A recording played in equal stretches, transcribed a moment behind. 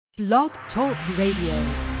Blog Talk Radio.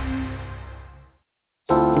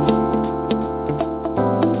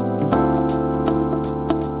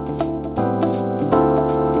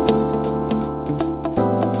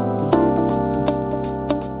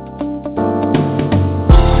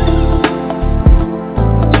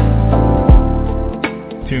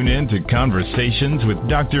 Tune in to Conversations with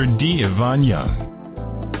Dr. D. Yvonne Young.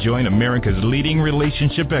 Join America's leading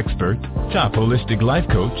relationship expert, top holistic life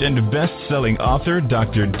coach, and best-selling author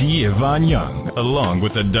Dr. D. Yvonne Young, along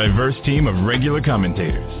with a diverse team of regular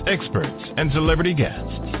commentators, experts, and celebrity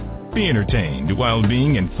guests. Be entertained while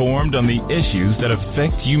being informed on the issues that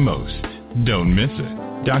affect you most. Don't miss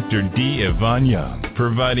it. Dr. D. Yvonne Young,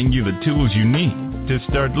 providing you the tools you need to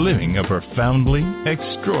start living a profoundly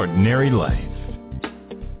extraordinary life.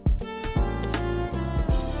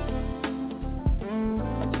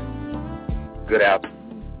 Good afternoon.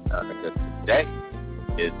 Today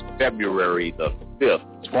is February the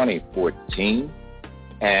 5th, 2014,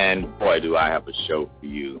 and boy, do I have a show for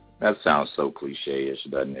you. That sounds so cliche-ish,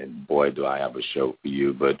 doesn't it? Boy, do I have a show for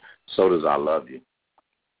you, but so does I love you.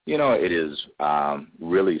 You know, it is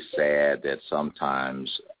really sad that sometimes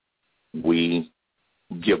we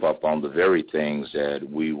give up on the very things that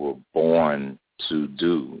we were born to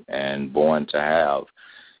do and born to have.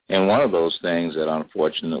 And one of those things that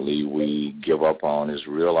unfortunately we give up on is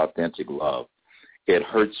real authentic love. It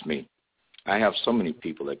hurts me. I have so many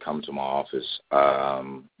people that come to my office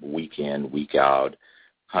week in, week out,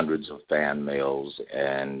 hundreds of fan mails,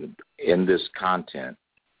 and in this content,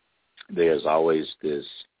 there's always this,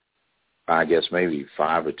 I guess maybe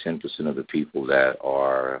 5 or 10% of the people that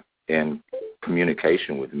are in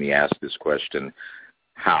communication with me ask this question: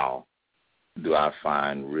 how do I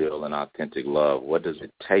find real and authentic love? What does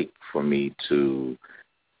it take for me to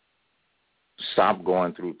stop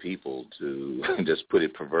going through people, to just put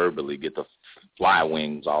it proverbially, get the fly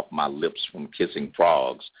wings off my lips from kissing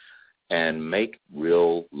frogs, and make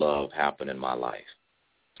real love happen in my life?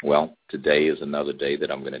 Well, today is another day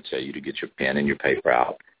that I'm going to tell you to get your pen and your paper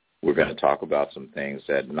out. We're going to talk about some things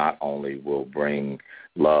that not only will bring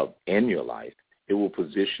love in your life, it will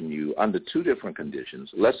position you under 2 different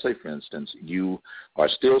conditions. Let's say, for instance, you are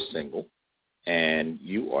still single and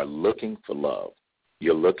you are looking for love.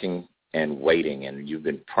 You're looking and waiting, and you've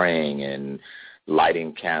been praying and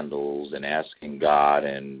lighting candles and asking God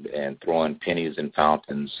and throwing pennies in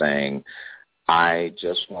fountains saying, I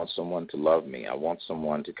just want someone to love me. I want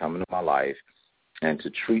someone to come into my life and to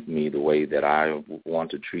treat me the way that I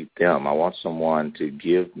want to treat them. I want someone to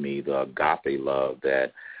give me the agape love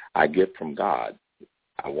that I get from God.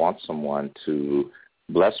 I want someone to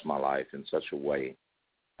bless my life in such a way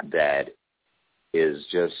that is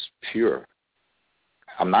just pure.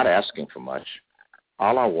 I'm not asking for much.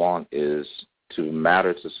 All I want is to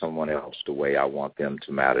matter to someone else the way I want them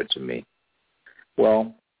to matter to me.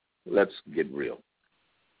 Well, let's get real.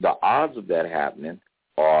 The odds of that happening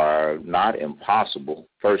are not impossible.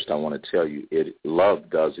 First, I want to tell you, love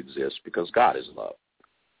does exist because God is love.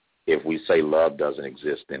 If we say love doesn't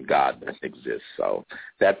exist, then God doesn't exist. So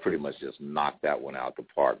that pretty much just knocked that one out the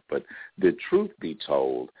park. But the truth be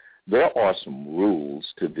told, there are some rules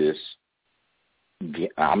to this.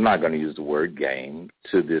 I'm not going to use the word game,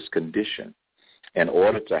 to this condition. In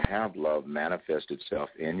order to have love manifest itself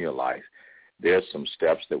in your life, there's some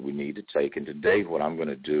steps that we need to take. And today what I'm going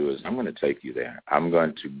to do is I'm going to take you there. I'm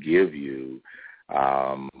going to give you,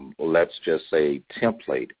 let's just say, a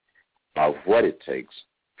template of what it takes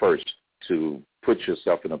first to put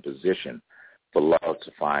yourself in a position for love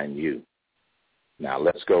to find you. Now,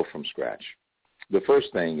 let's go from scratch. The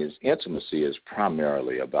first thing is intimacy is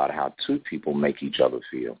primarily about how 2 people make each other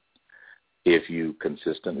feel. If you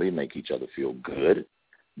consistently make each other feel good,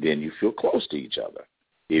 then you feel close to each other.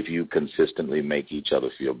 If you consistently make each other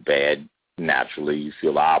feel bad, naturally you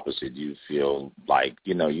feel the opposite. You feel like,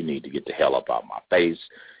 you need to get the hell up out of my face.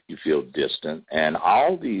 You feel distant. And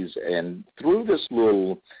all these, and through this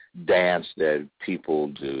little dance that people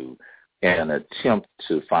do in an attempt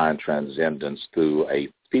to find transcendence through a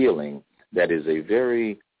feeling that is a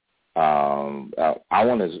very, I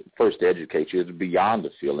want to first educate you, it's beyond a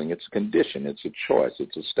feeling. It's a condition. It's a choice.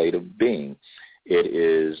 It's a state of being. It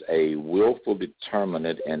is a willful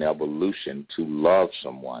determinant and evolution to love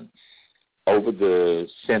someone. Over the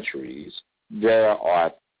centuries, there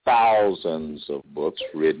are thousands of books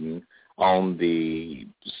written on the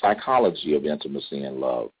psychology of intimacy and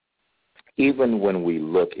love. Even when we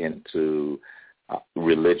look into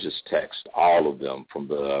religious texts, all of them, from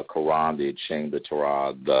the Quran, the I Ching, the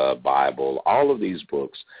Torah, the Bible, all of these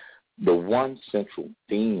books, the one central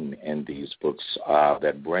theme in these books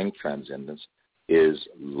that bring transcendence is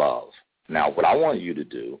love. Now, what I want you to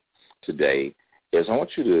do today is I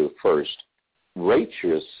want you to first rate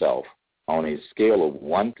yourself on a scale of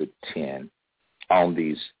 1 to 10 on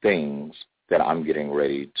these things that I'm getting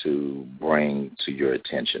ready to bring to your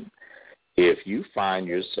attention. If you find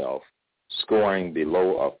yourself scoring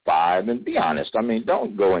below a 5, and be honest, I mean,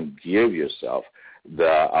 don't go and give yourself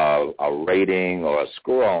a rating or a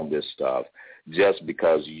score on this stuff just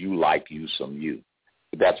because you like you some you.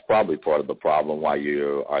 That's probably part of the problem why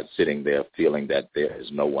you are sitting there feeling that there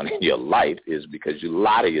is no one in your life, is because you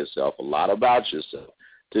lie to yourself a lot about yourself.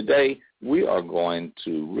 Today, we are going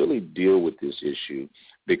to really deal with this issue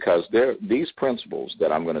because these principles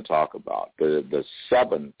that I'm going to talk about, the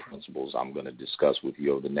 7 principles I'm going to discuss with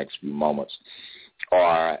you over the next few moments,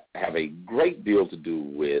 have a great deal to do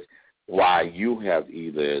with why you have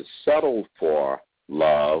either settled for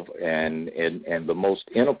love and the most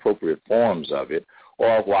inappropriate forms of it,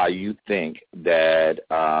 or why you think that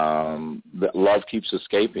love keeps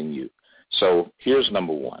escaping you. So here's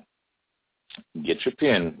number 1. Get your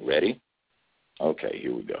pen ready. Okay,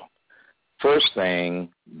 here we go. First thing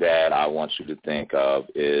that I want you to think of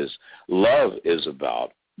is love is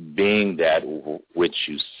about being that which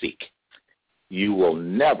you seek. You will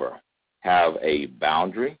never have a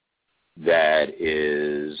boundary that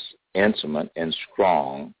is intimate and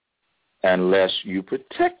strong unless you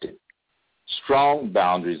protect it. Strong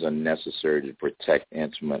boundaries are necessary to protect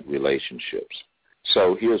intimate relationships.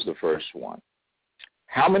 So here's the first one.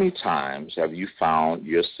 How many times have you found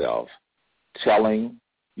yourself telling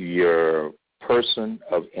your person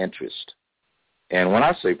of interest? And when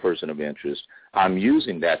I say person of interest, I'm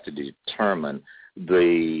using that to determine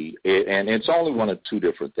and it's only one of 2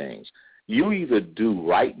 different things. You either do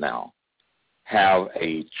right now have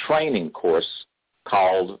a training course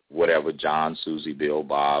called whatever, John, Susie, Bill,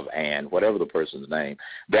 Bob, and whatever the person's name,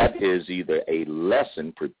 that is either a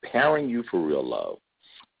lesson preparing you for real love,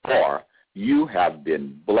 or you have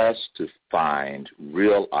been blessed to find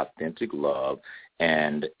real, authentic love,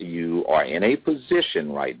 and you are in a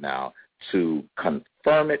position right now to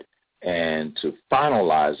confirm it and to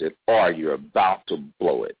finalize it, or you're about to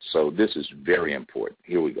blow it. So this is very important.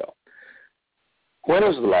 Here we go. When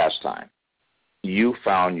was the last time you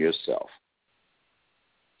found yourself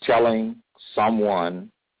telling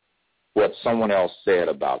someone what someone else said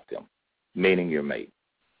about them, meaning your mate?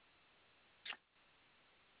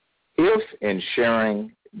 If in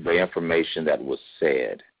sharing the information that was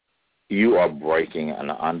said, you are breaking an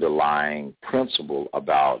underlying principle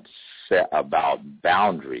about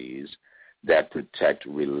boundaries that protect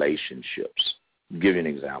relationships. I'll give you an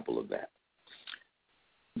example of that.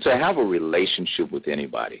 To have a relationship with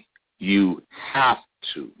anybody, you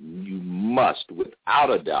must, without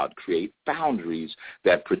a doubt, create boundaries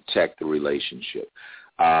that protect the relationship.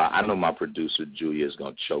 I know my producer, Julia, is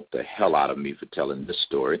going to choke the hell out of me for telling this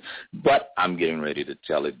story, but I'm getting ready to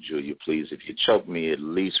tell it. Julia, please, if you choke me, at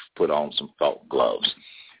least put on some felt gloves.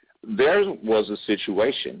 There was a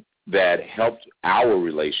situation that helped our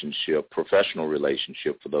relationship, professional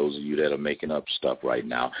relationship, for those of you that are making up stuff right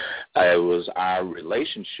now. It was our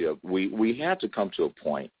relationship. We had to come to a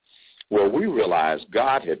point where we realized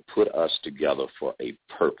God had put us together for a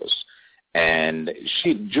purpose. And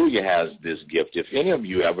Julia has this gift. If any of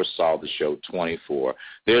you ever saw the show 24,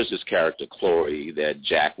 there's this character, Chloe, that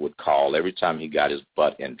Jack would call every time he got his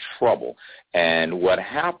butt in trouble. And what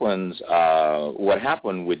happened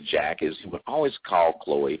with Jack is he would always call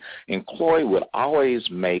Chloe, and Chloe would always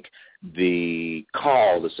make the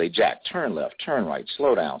call to say, Jack, turn left, turn right,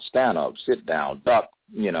 slow down, stand up, sit down, duck.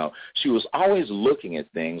 You know, she was always looking at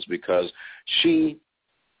things because she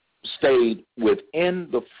stayed within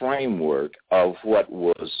the framework of what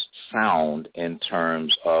was sound in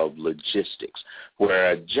terms of logistics,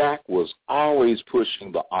 where Jack was always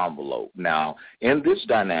pushing the envelope. Now, in this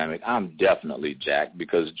dynamic, I'm definitely Jack,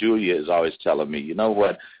 because Julia is always telling me, you know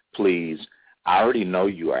what, please, I already know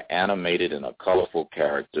you are animated and a colorful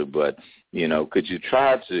character, but, you know, could you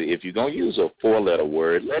try to, if you're going to use a 4-letter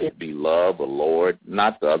word, let it be love or Lord,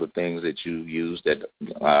 not the other things that you use that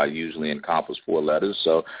usually encompass 4 letters.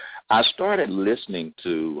 So I started listening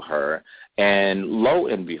to her, and lo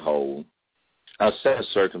and behold, a set of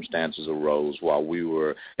circumstances arose while we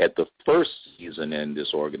were at the first season in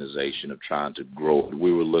this organization of trying to grow it.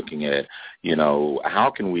 We were looking at, you know, how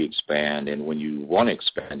can we expand? And when you want to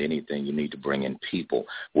expand anything, you need to bring in people.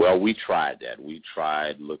 Well, we tried that. We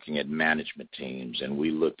tried looking at management teams, and we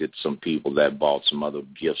looked at some people that brought some other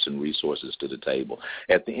gifts and resources to the table.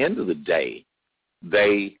 At the end of the day,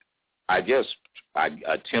 I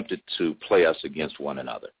attempted to play us against one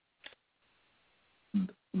another.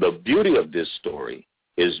 The beauty of this story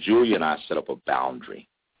is Julia and I set up a boundary.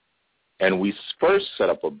 And we first set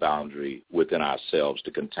up a boundary within ourselves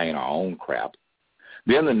to contain our own crap.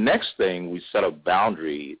 Then the next thing, we set a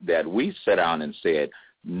boundary that we set down and said,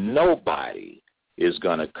 nobody is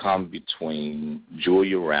going to come between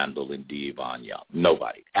Julia Randle and D. Yvonne Young.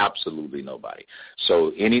 Nobody. Absolutely nobody.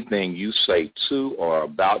 So anything you say to or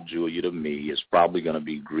about Julia to me is probably going to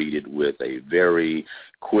be greeted with a very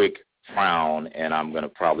quick frown, and I'm going to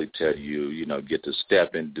probably tell you, get the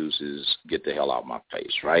step in, deuces, get the hell out of my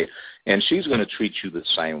face, right? And she's going to treat you the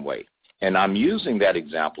same way. And I'm using that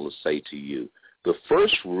example to say to you, the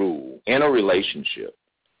first rule in a relationship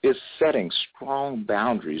is setting strong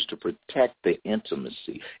boundaries to protect the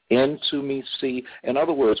intimacy. Intimacy, in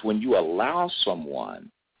other words, when you allow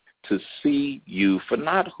someone to see you for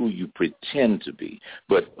not who you pretend to be,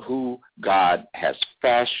 but who God has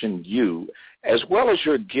fashioned you, as well as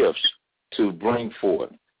your gifts, to bring forth.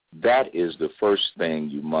 That is the first thing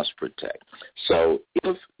you must protect. So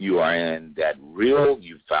if you are in that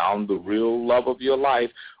you found the real love of your life,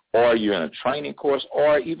 or you're in a training course,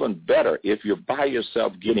 or even better, if you're by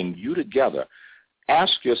yourself getting you together,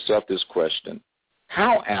 ask yourself this question: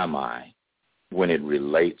 how am I when it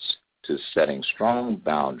relates to setting strong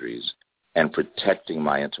boundaries and protecting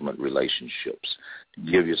my intimate relationships?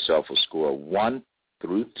 Give yourself a score of 1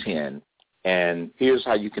 through 10, and here's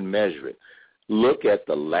how you can measure it. Look at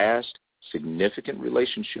the last significant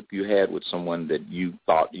relationship you had with someone that you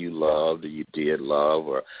thought you loved, or you did love,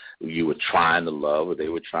 or you were trying to love, or they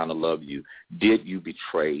were trying to love you. Did you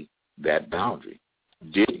betray that boundary?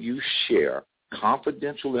 Did you share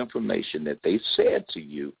confidential information that they said to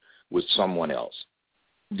you with someone else?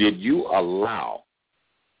 Did you allow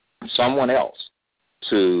someone else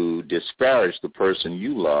to disparage the person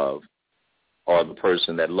you love or the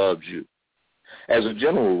person that loves you? As a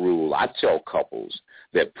general rule, I tell couples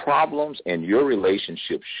that problems in your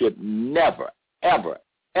relationship should never, ever,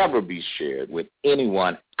 ever be shared with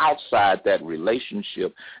anyone outside that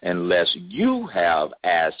relationship unless you have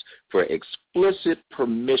asked for explicit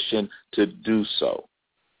permission to do so.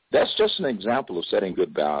 That's just an example of setting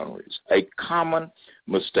good boundaries. A common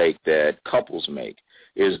mistake that couples make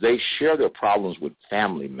is they share their problems with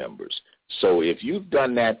family members. So if you've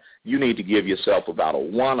done that, you need to give yourself about a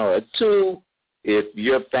 1 or a 2. If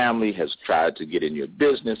your family has tried to get in your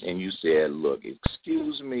business and you said, look,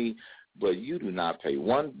 excuse me, but you do not pay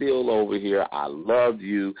one bill over here. I love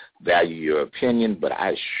you, value your opinion, but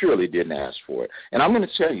I surely didn't ask for it. And I'm going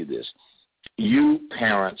to tell you this. You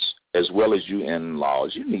parents, as well as you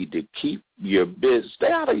in-laws, you need to keep your business,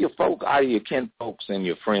 stay out of your kin folks and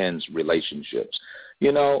your friends' relationships.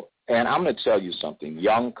 And I'm going to tell you something,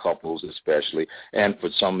 young couples especially, and for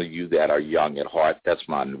some of you that are young at heart, that's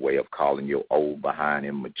my way of calling you old, behind,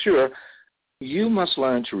 immature, you must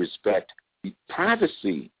learn to respect the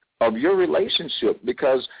privacy of your relationship,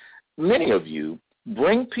 because many of you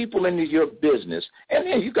bring people into your business, and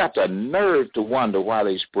then you got the nerve to wonder why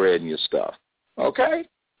they spreading your stuff, okay?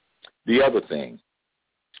 The other thing,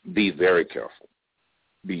 be very careful.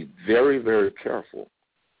 Be very, very careful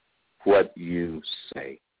what you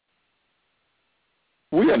say.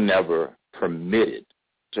 We are never permitted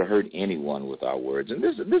to hurt anyone with our words, and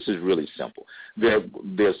this is really simple.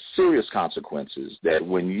 There's serious consequences that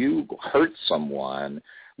when you hurt someone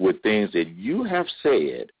with things that you have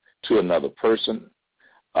said to another person,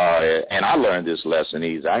 and I learned this lesson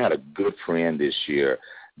easy. I had a good friend this year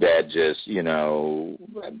that just,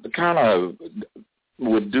 kind of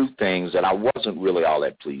would do things that I wasn't really all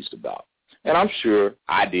that pleased about. And I'm sure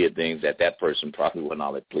I did things that person probably wasn't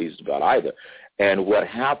all that pleased about either. And what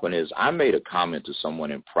happened is I made a comment to someone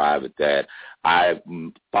in private that I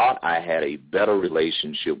thought I had a better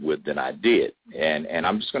relationship with than I did. And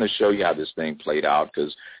I'm just going to show you how this thing played out,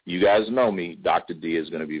 because you guys know me. Dr. D is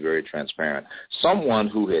going to be very transparent. Someone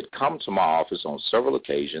who had come to my office on several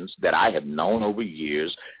occasions that I had known over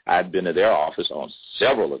years, I'd been to their office on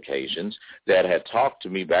several occasions, that had talked to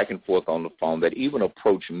me back and forth on the phone, that even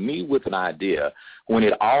approached me with an idea. When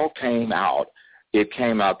it all came out,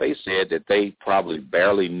 they said that they probably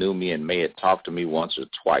barely knew me and may have talked to me once or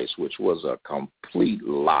twice, which was a complete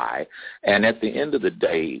lie. And at the end of the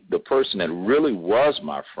day, the person that really was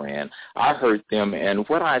my friend, I hurt them, and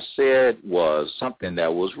what I said was something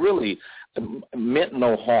that was really meant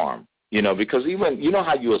no harm. Because even,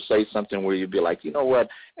 how you will say something where you'd be like, you know what,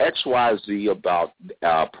 X, Y, Z about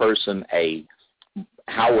person A,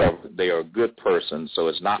 however, they are a good person, so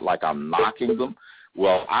it's not like I'm knocking them.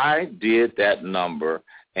 Well, I did that number,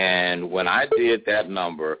 and when I did that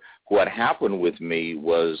number, what happened with me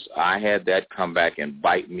was I had that come back and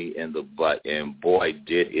bite me in the butt, and boy,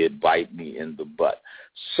 did it bite me in the butt.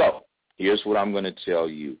 So here's what I'm going to tell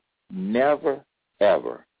you. Never,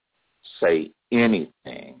 ever say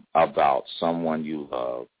anything about someone you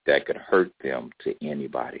love that could hurt them to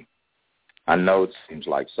anybody. I know it seems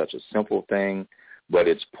like such a simple thing, but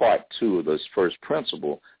it's part two of this first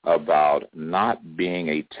principle about not being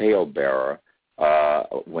a talebearer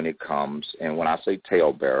when it comes, and when I say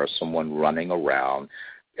talebearer, someone running around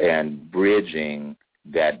and bridging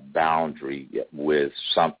that boundary with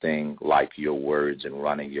something like your words and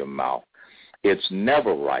running your mouth. It's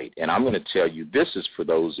never right, and I'm going to tell you, this is for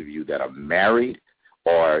those of you that are married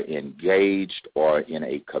or engaged or in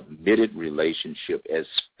a committed relationship,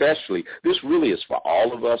 especially. This really is for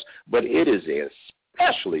all of us, but it is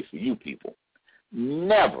especially for you people.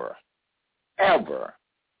 Never, ever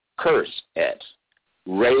curse at,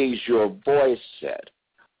 raise your voice at,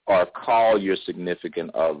 or call your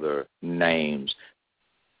significant other names.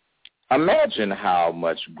 Imagine how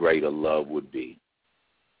much greater love would be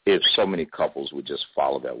if so many couples would just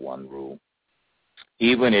follow that one rule.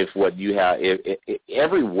 Even if what you have, if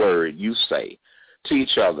every word you say to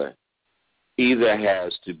each other either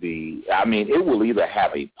has to be, it will either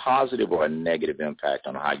have a positive or a negative impact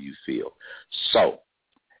on how you feel. So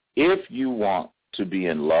if you want to be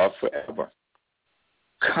in love forever,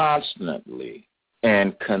 constantly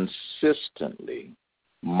and consistently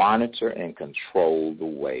monitor and control the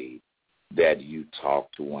way that you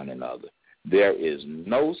talk to one another. There is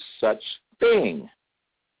no such thing,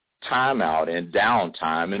 time out and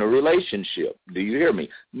downtime in a relationship. Do you hear me?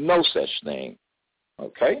 No such thing.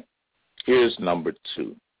 Okay? Here's number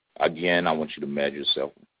 2. Again, I want you to measure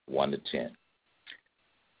yourself 1 to 10.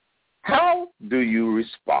 How do you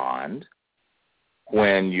respond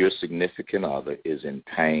when your significant other is in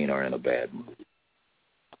pain or in a bad mood?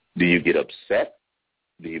 Do you get upset?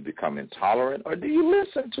 Do you become intolerant, or do you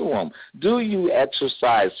listen to them? Do you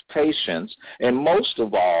exercise patience? And most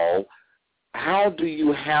of all, how do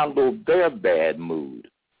you handle their bad mood?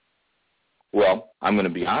 Well, I'm going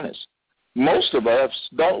to be honest. Most of us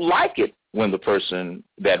don't like it when the person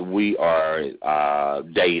that we are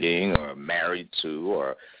dating or married to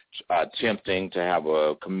or attempting to have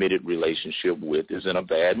a committed relationship with is in a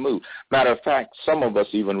bad mood. Matter of fact, some of us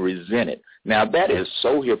even resent it. Now, that is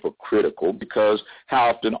so hypocritical, because how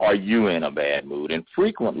often are you in a bad mood? And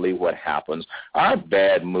frequently what happens, our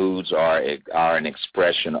bad moods are an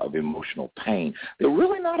expression of emotional pain. They're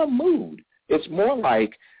really not a mood. It's more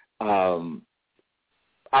like, I'll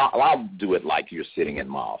do it like you're sitting in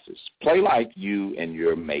my office. Play like you and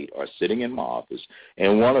your mate are sitting in my office,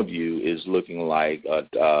 and one of you is looking like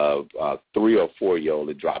a 3 or 4-year-old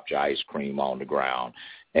that dropped your ice cream on the ground.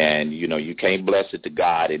 And, you can't bless it to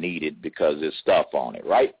God and eat it because there's stuff on it,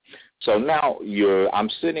 right? So now you're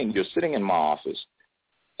sitting in my office,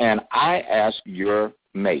 and I ask your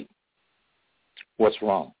mate, what's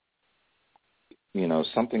wrong?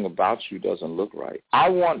 Something about you doesn't look right. I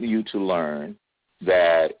want you to learn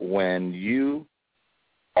that when you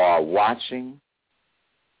are watching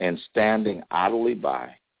and standing idly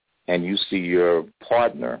by and you see your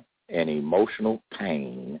partner in emotional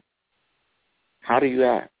pain, how do you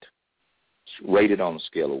act? It's rated on a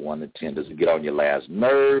scale of 1 to 10. Does it get on your last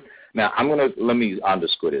nerve? Now, let me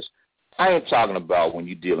underscore this. I ain't talking about when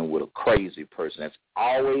you're dealing with a crazy person that's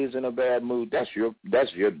always in a bad mood. That's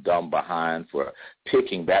your dumb behind for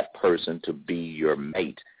picking that person to be your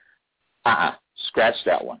mate. Scratch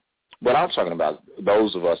that one. But I'm talking about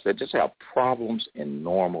those of us that just have problems in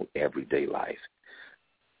normal everyday life.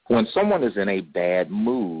 When someone is in a bad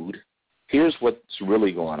mood, here's what's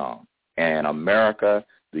really going on. And America,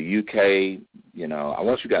 the UK, I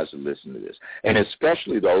want you guys to listen to this. And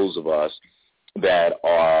especially those of us that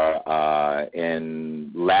are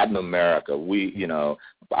in Latin America,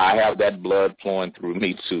 I have that blood flowing through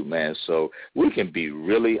me too, man. So we can be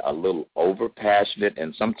really a little over passionate,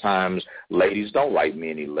 and sometimes ladies don't write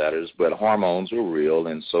me any letters, but hormones are real,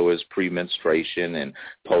 and so is premenstruation and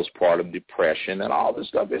postpartum depression and all this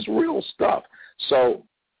stuff. It's real stuff. So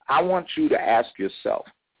I want you to ask yourself,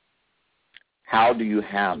 how do you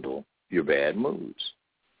handle your bad moods?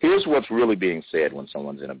 Here's what's really being said when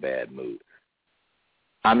someone's in a bad mood.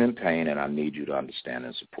 I'm in pain, and I need you to understand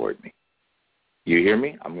and support me. You hear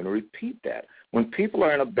me? I'm going to repeat that. When people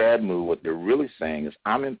are in a bad mood, what they're really saying is,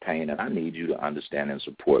 I'm in pain, and I need you to understand and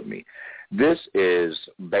support me. This is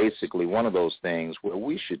basically one of those things where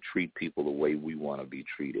we should treat people the way we want to be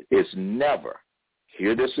treated. It's never,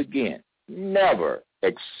 hear this again, never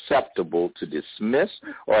acceptable to dismiss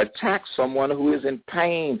or attack someone who is in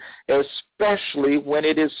pain, especially when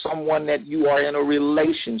it is someone that you are in a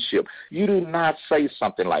relationship. You do not say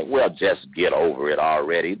something like, well, just get over it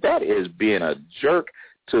already. That is being a jerk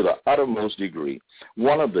to the uttermost degree.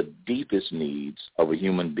 One of the deepest needs of a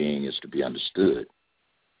human being is to be understood.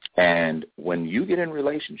 And when you get in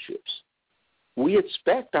relationships, we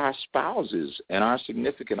expect our spouses and our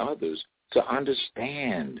significant others to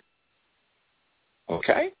understand.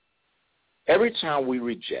 Okay? Every time we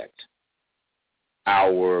reject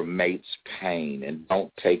our mate's pain and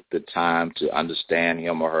don't take the time to understand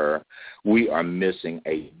him or her, we are missing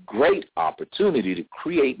a great opportunity to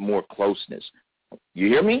create more closeness. You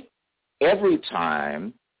hear me? Every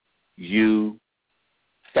time you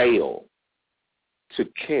fail to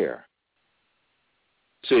care,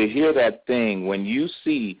 to hear that thing, when you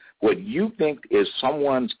see what you think is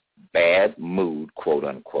someone's bad mood, quote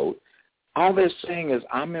unquote, all they're saying is,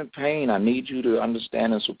 I'm in pain. I need you to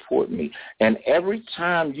understand and support me. And every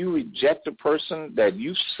time you reject a person that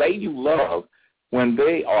you say you love, when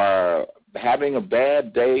they are having a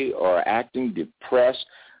bad day or acting depressed,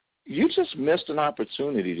 you just missed an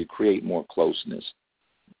opportunity to create more closeness.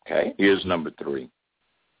 Okay? Here's number 3.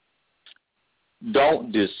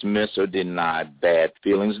 Don't dismiss or deny bad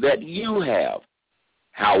feelings that you have.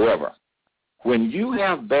 However, when you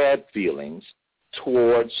have bad feelings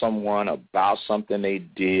towards someone about something they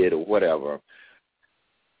did or whatever,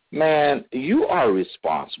 man, you are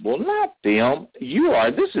responsible, not them. You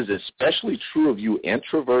are. This is especially true of you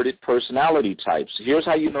introverted personality types. Here's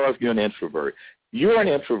how you know if you're an introvert. You're an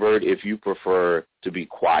introvert if you prefer to be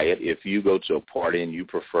quiet. If you go to a party and you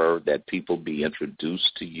prefer that people be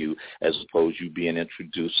introduced to you as opposed to you being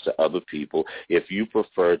introduced to other people. If you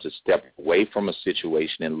prefer to step away from a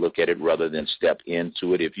situation and look at it rather than step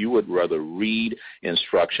into it. If you would rather read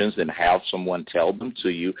instructions than have someone tell them to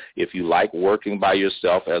you. If you like working by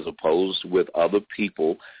yourself as opposed with other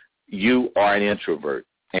people, you are an introvert.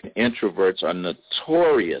 And introverts are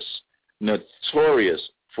notorious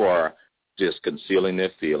for just concealing their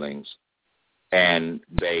feelings, and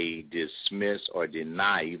they dismiss or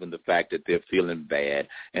deny even the fact that they're feeling bad,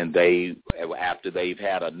 and after they've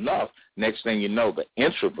had enough, next thing you know, the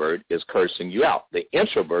introvert is cursing you out. The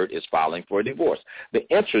introvert is filing for a divorce. The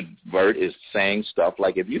introvert is saying stuff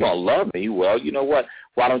like, if you don't love me, well, you know what,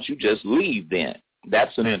 why don't you just leave then?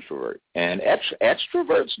 That's an introvert. And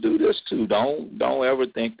extroverts do this too. Don't ever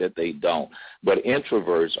think that they don't. But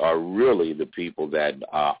introverts are really the people that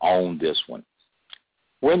own this one.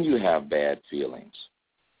 When you have bad feelings,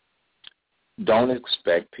 don't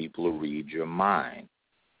expect people to read your mind,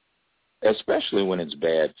 especially when it's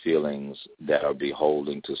bad feelings that are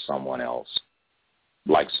beholden to someone else,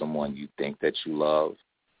 like someone you think that you love.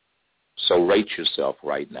 So rate yourself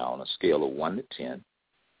right now on a scale of 1 to 10.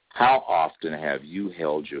 How often have you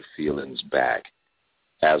held your feelings back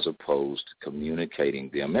as opposed to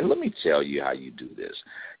communicating them? And let me tell you how you do this.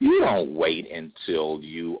 You don't wait until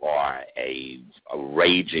you are a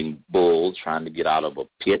raging bull trying to get out of a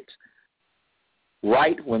pit.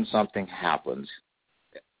 Right when something happens,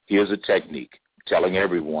 here's a technique. Telling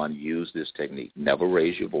everyone, use this technique. Never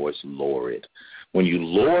raise your voice, lower it. When you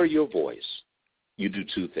lower your voice, you do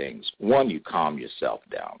 2 things. 1, you calm yourself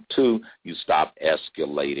down. 2, you stop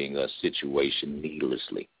escalating a situation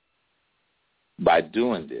needlessly. By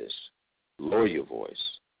doing this, lower your voice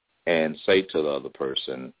and say to the other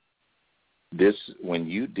person, this, when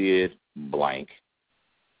you did blank,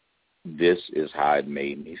 this is how it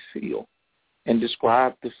made me feel. And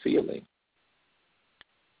describe the feeling.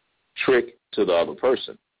 Trick to the other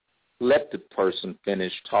person. Let the person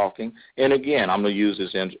finish talking. And again, I'm going to use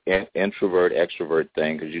this introvert-extrovert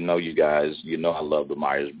thing because you guys I love the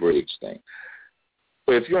Myers-Briggs thing.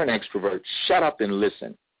 But if you're an extrovert, shut up and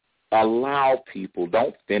listen. Allow people,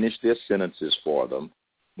 don't finish their sentences for them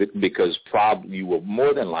because you will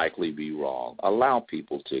more than likely be wrong. Allow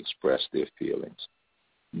people to express their feelings.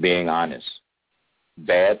 Being honest.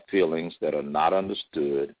 Bad feelings that are not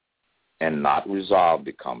understood and not resolved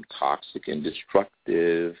become toxic and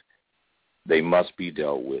destructive. They must be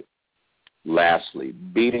dealt with. Lastly,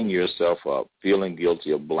 beating yourself up, feeling guilty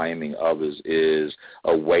of blaming others is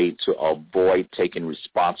a way to avoid taking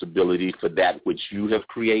responsibility for that which you have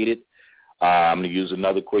created. I'm going to use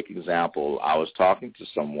another quick example. I was talking to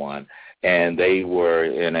someone, and they were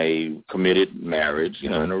in a committed marriage,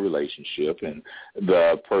 in a relationship, and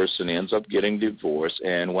the person ends up getting divorced.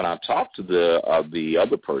 And when I talked to the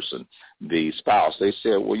other person, the spouse, they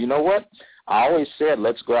said, well, you know what? I always said,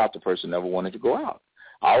 let's go out. The person never wanted to go out.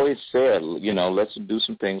 I always said, let's do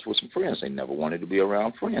some things with some friends. They never wanted to be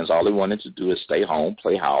around friends. All they wanted to do is stay home,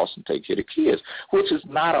 play house, and take care of the kids, which is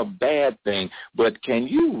not a bad thing. But can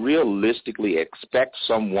you realistically expect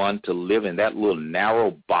someone to live in that little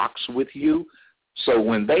narrow box with you? So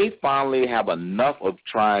when they finally have enough of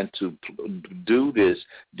trying to do this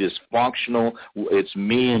dysfunctional, it's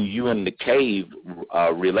me and you in the cave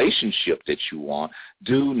relationship that you want,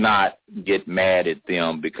 do not get mad at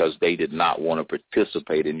them because they did not want to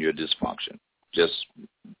participate in your dysfunction. Just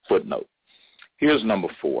footnote. Here's number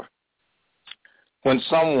 4. When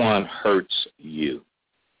someone hurts you,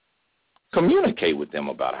 communicate with them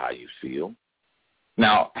about how you feel.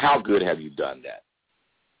 Now, how good have you done that?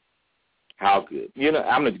 How good?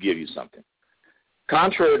 I'm going to give you something.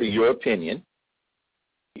 Contrary to your opinion,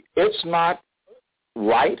 it's not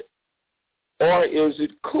right, or is it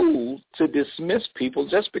cool to dismiss people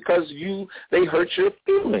just because they hurt your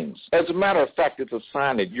feelings? As a matter of fact, it's a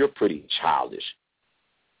sign that you're pretty childish.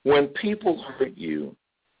 When people hurt you,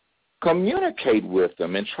 communicate with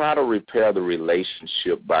them and try to repair the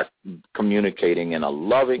relationship by communicating in a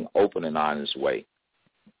loving, open, and honest way.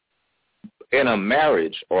 In a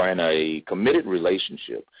marriage or in a committed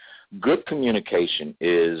relationship, good communication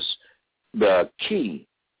is the key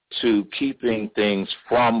to keeping things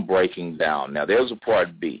from breaking down. Now, there's a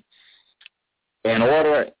part B. In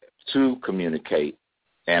order to communicate,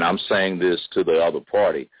 and I'm saying this to the other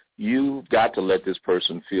party, you've got to let this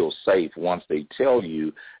person feel safe once they tell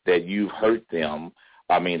you that you've hurt them.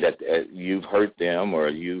 That you've hurt them, or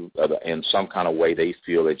you, in some kind of way, they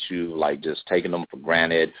feel that you just taking them for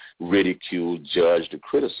granted, ridiculed, judged, or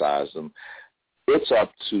criticized them. It's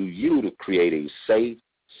up to you to create a safe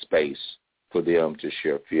space for them to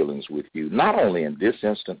share feelings with you, not only in this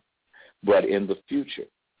instant, but in the future.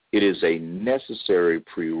 It is a necessary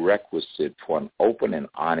prerequisite for an open and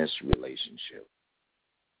honest relationship.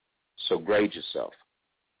 So grade yourself.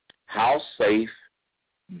 How safe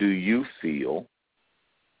do you feel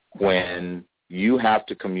when you have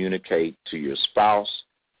to communicate to your spouse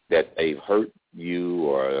that they've hurt you,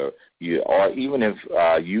 or even if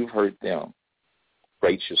you've hurt them?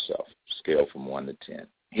 Rate yourself, scale from 1 to 10.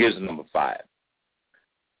 Here's number 5.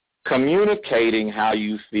 Communicating how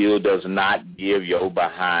you feel does not give your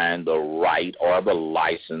behind the right or the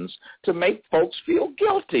license to make folks feel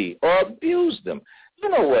guilty or abuse them. You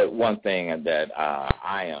know what? One thing that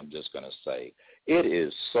I am just going to say, it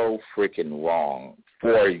is so freaking wrong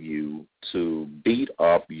for you to beat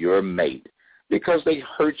up your mate because they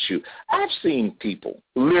hurt you. I've seen people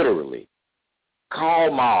literally call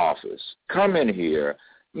my office, come in here,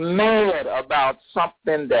 mad about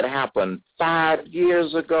something that happened 5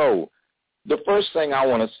 years ago. The first thing I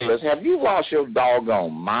want to say is, have you lost your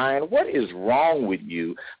doggone mind? What is wrong with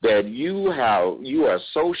you that you are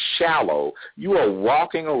so shallow, you are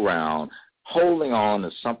walking around holding on to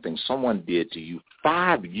something someone did to you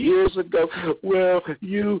 5 years ago? Well,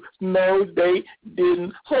 they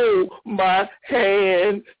didn't hold my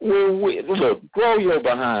hand. Look, grow your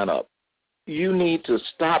behind up. You need to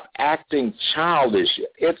stop acting childish.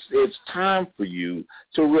 It's time for you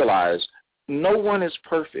to realize no one is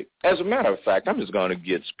perfect. As a matter of fact, I'm just going to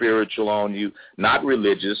get spiritual on you, not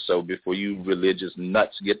religious. So before you religious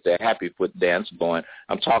nuts get their happy foot dance going,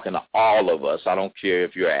 I'm talking to all of us. I don't care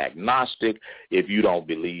if you're agnostic, if you don't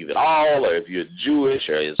believe at all, or if you're Jewish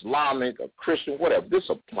or Islamic or Christian, whatever. This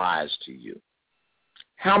applies to you.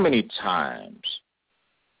 How many times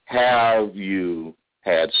have you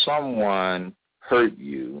had someone hurt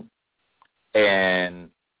you, and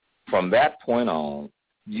from that point on,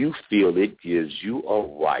 you feel it gives you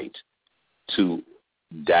a right to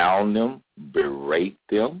down them, berate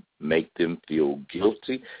them, make them feel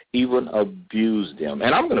guilty, even abuse them?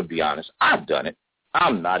 And I'm going to be honest, I've done it.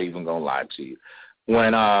 I'm not even going to lie to you.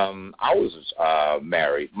 When I was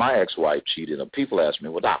married, my ex-wife cheated. And people ask me,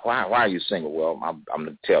 well, Doc, why are you single? Well, I'm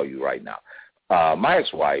going to tell you right now. My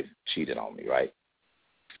ex-wife cheated on me, right?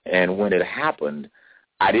 And when it happened,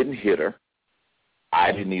 I didn't hit her.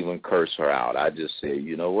 I didn't even curse her out. I just said,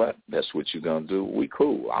 you know what? That's what you're going to do. We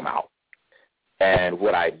cool. I'm out. And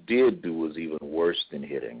what I did do was even worse than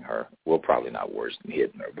hitting her. Well, probably not worse than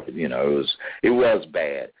hitting her, but, it was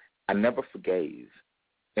bad. I never forgave.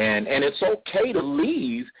 And it's okay to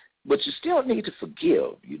leave, but you still need to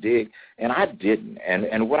forgive, you dig? And I didn't.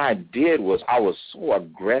 And what I did was I was so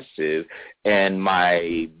aggressive in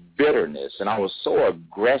my bitterness, and I was so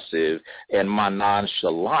aggressive in my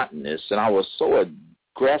nonchalantness, and I was so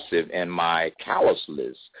aggressive in my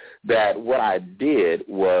callousness that what I did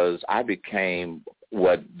was I became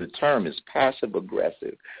what the term is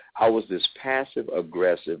passive-aggressive. I was this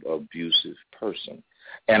passive-aggressive, abusive person.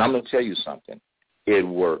 And I'm going to tell you something. It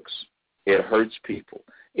works. It hurts people.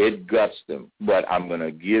 It guts them, but I'm going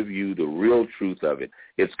to give you the real truth of it.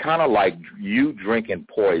 It's kind of like you drinking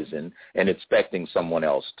poison and expecting someone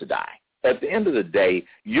else to die. at the end of the day,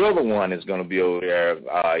 you're the one that's going to be over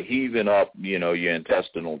there heaving up, your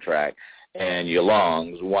intestinal tract and your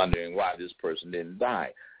lungs, wondering why this person didn't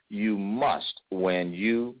die. You must, when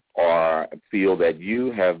you feel that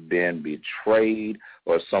you have been betrayed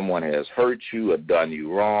or someone has hurt you or done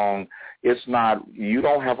you wrong, you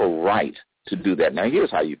don't have a right to do that. Now,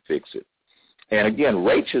 here's how you fix it. And again,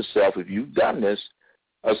 rate yourself if you've done this.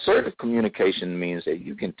 Assertive communication means that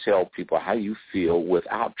you can tell people how you feel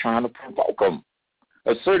without trying to provoke them.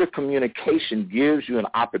 Assertive communication gives you an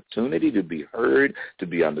opportunity to be heard, to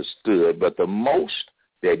be understood, but the most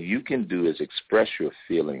that you can do is express your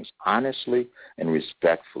feelings honestly and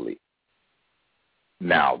respectfully.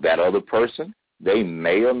 Now, that other person, they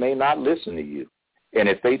may or may not listen to you. And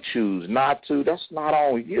if they choose not to, that's not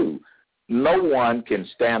on you. No one can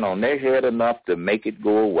stand on their head enough to make it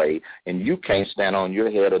go away, and you can't stand on your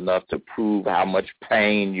head enough to prove how much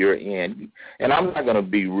pain you're in. And I'm not going to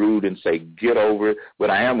be rude and say, get over it, but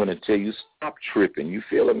I am going to tell you, stop tripping. You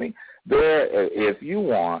feeling me? If you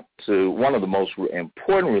want to, one of the most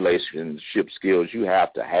important relationship skills you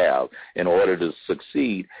have to have in order to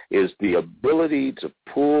succeed is the ability to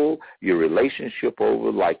pull your relationship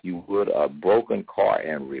over like you would a broken car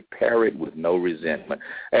and repair it with no resentment.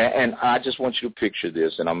 And I just want you to picture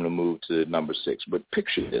this, and I'm going to move to number 6, but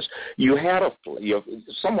picture this.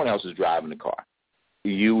 Someone else is driving the car.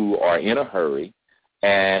 You are in a hurry.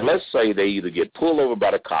 And let's say they either get pulled over by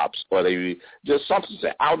the cops or they just something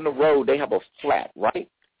out in the road, they have a flat, right?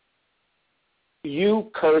 You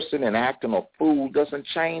cursing and acting a fool doesn't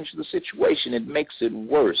change the situation. It makes it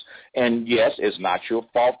worse. And, yes, it's not your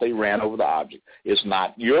fault they ran over the object. It's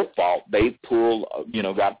not your fault they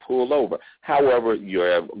got pulled over. However,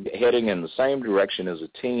 you're heading in the same direction as a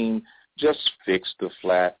team. Just fix the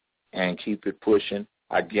flat and keep it pushing.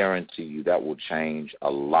 I guarantee you that will change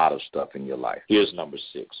a lot of stuff in your life. Here's number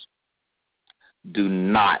 6. Do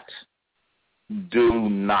not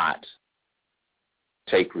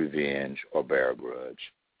take revenge or bear a grudge.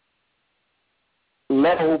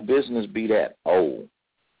 Let old business be that old.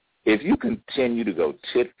 If you continue to go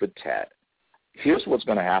tit for tat, here's what's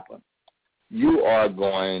going to happen. You are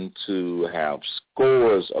going to have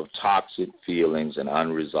scores of toxic feelings and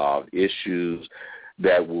unresolved issues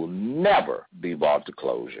that will never be brought to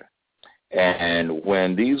closure. And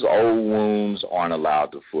when these old wounds aren't allowed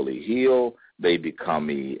to fully heal, they become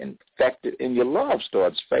infected, and your love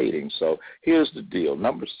starts fading. So here's the deal.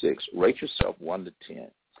 Number 6, rate yourself 1 to 10.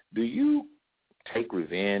 Do you take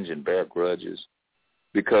revenge and bear grudges?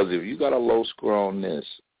 Because if you got a low score on this,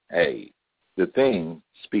 hey, the thing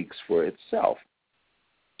speaks for itself.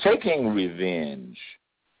 Taking revenge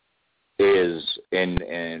is,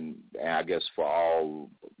 and I guess for all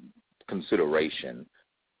consideration,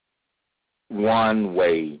 one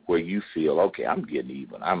way where you feel, okay, I'm getting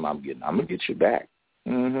even. I'm gonna get you back.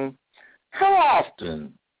 Mm-hmm. How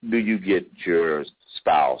often do you get your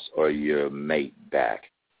spouse or your mate back?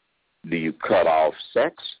 Do you cut off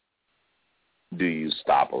sex? Do you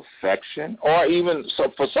stop affection? Or even,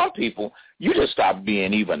 so for some people, you just stop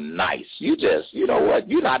being even nice. You just, you know what,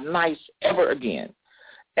 you're not nice ever again.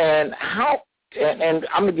 And I'm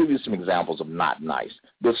going to give you some examples of not nice.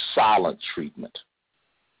 The silent treatment.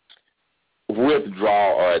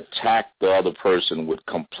 Withdraw or attack the other person with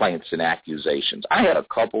complaints and accusations. I had a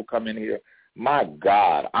couple come in here. My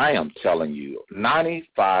God, I am telling you,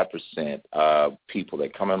 95% of people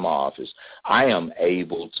that come in my office, I am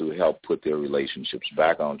able to help put their relationships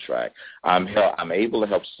back on track. I'm able to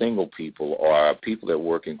help single people or people that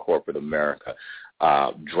work in corporate America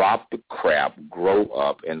drop the crap, grow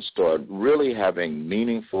up, and start really having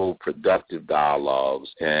meaningful, productive dialogues.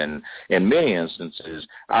 And in many instances,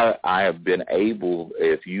 I have been able,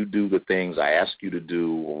 if you do the things I ask you to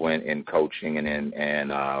do when in coaching and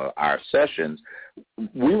in our sessions,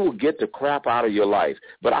 we will get the crap out of your life.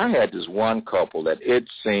 But I had this one couple that it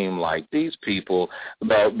seemed like these people,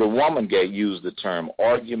 the woman used the term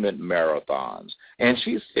argument marathons. And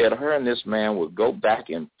she said her and this man would go back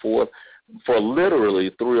and forth for literally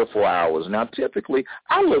 3 or 4 hours. Now, typically,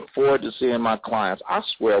 I look forward to seeing my clients. I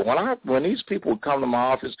swear, when these people would come to my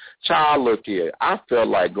office, child, look here, I felt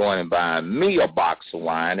like going and buying me a box of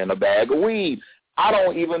wine and a bag of weed. I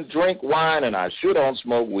don't even drink wine, and I sure don't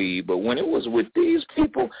smoke weed. But when it was with these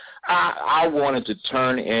people, I wanted to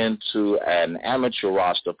turn into an amateur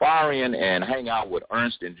Rastafarian and hang out with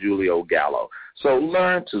Ernst and Julio Gallo. So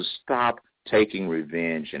learn to stop taking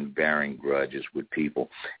revenge and bearing grudges with people.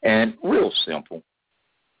 And real simple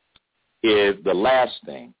is the last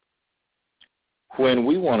thing. When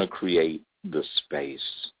we want to create the space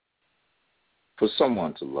for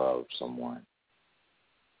someone to love someone,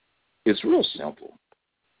 it's real simple.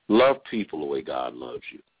 Love people the way God loves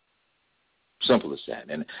you. Simple as that.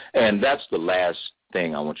 And that's the last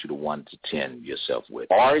thing I want you to 1 to 10 yourself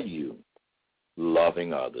with. Are you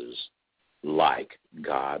loving others like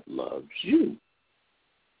God loves you?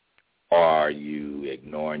 Are you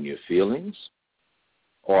ignoring your feelings,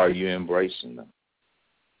 or are you embracing them?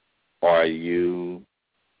 Are you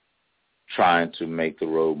trying to make the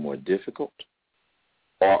road more difficult,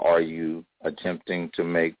 or are you attempting to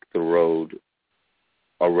make the road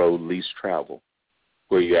a road least traveled,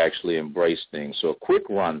 where you actually embrace things? So a quick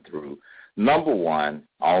run through. Number one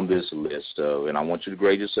on this list of, and I want you to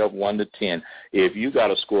grade yourself 1 to 10. If you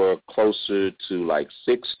got a score closer to like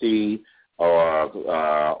 60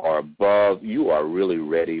 or above, you are really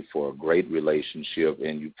ready for a great relationship,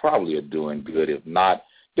 and you probably are doing good. If not,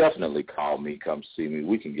 definitely call me, come see me.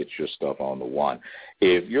 We can get your stuff on the 1.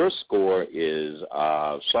 If your score is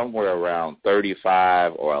somewhere around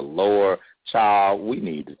 35 or a lower, child, we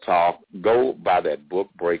need to talk. Go by that book,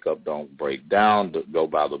 Break Up, Don't Break Down. Go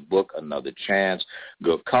by the book, Another Chance.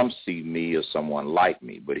 Go come see me or someone like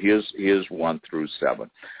me. But here's 1 through 7.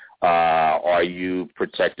 Are you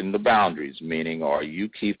protecting the boundaries? Meaning, are you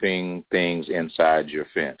keeping things inside your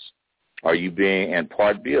fence? Are you being, and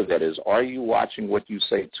part B of that is, are you watching what you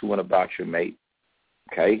say to and about your mate?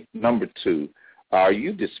 Okay. Number 2, are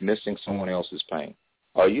you dismissing someone else's pain?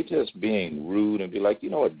 Are you just being rude and be like, you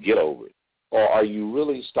know what, get over it? Or are you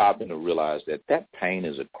really stopping to realize that that pain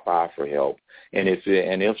is a cry for help? And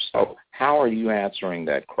if so, how are you answering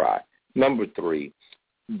that cry? Number 3,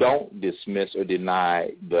 don't dismiss or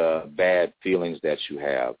deny the bad feelings that you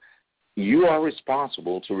have. You are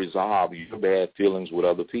responsible to resolve your bad feelings with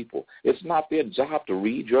other people. It's not their job to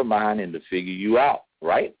read your mind and to figure you out,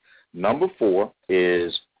 right? Number 4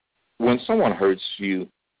 is, when someone hurts you,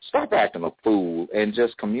 stop acting a fool and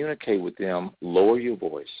just communicate with them. Lower your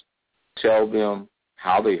voice. Tell them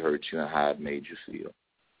how they hurt you and how it made you feel.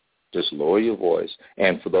 Just lower your voice.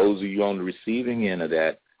 And for those of you on the receiving end of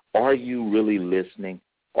that, are you really listening?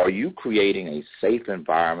 Are you creating a safe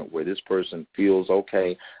environment where this person feels,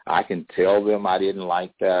 okay, I can tell them I didn't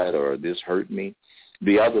like that or this hurt me?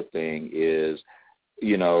 The other thing is,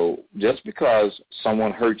 you know, just because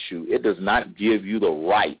someone hurts you, it does not give you the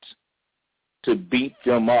right to beat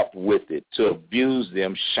them up with it, to abuse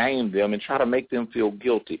them, shame them, and try to make them feel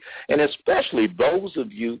guilty. And especially those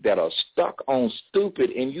of you that are stuck on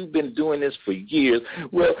stupid and you've been doing this for years.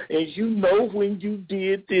 Well, and you know when you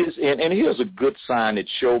did this, and here's a good sign that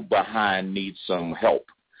your behind needs some help.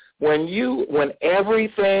 When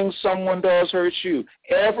everything someone does hurts you,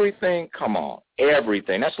 everything, come on,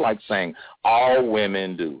 everything. That's like saying all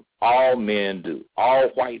women do, all men do, all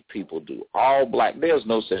white people do, all black. There's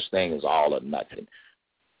no such thing as all or nothing.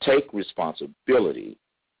 Take responsibility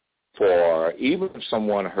for, even if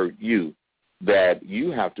someone hurt you, that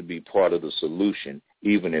you have to be part of the solution,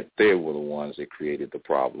 even if they were the ones that created the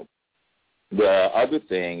problem. The other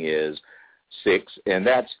thing is 6, and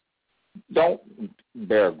that's, don't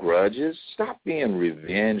bear grudges. Stop being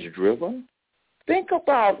revenge-driven. Think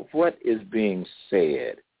about what is being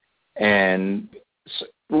said and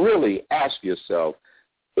really ask yourself,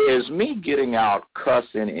 is me getting out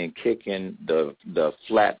cussing and kicking the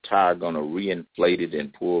flat tire going to reinflate it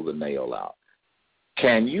and pull the nail out?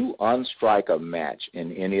 Can you unstrike a match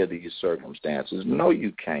in any of these circumstances? No,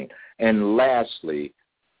 you can't. And lastly,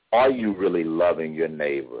 are you really loving your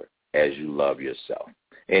neighbor as you love yourself?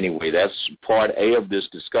 Anyway, that's part A of this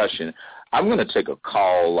discussion. I'm going to take a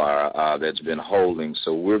call that's been holding,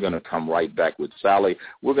 so we're going to come right back with Sally.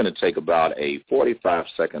 We're going to take about a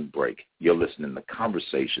 45-second break. You're listening to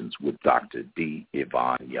Conversations with Dr. D.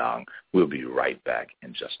 Yvonne Young. We'll be right back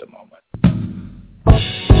in just a moment.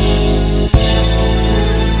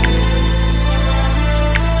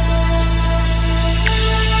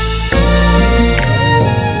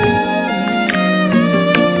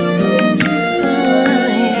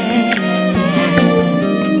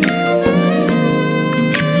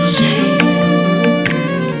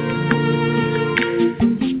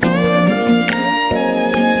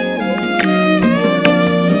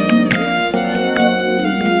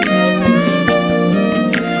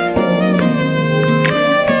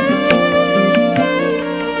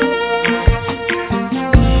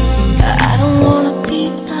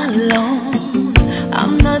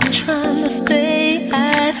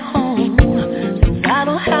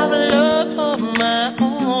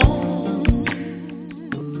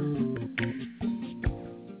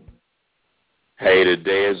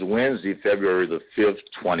 Today is Wednesday, February the 5th,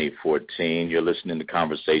 2014. You're listening to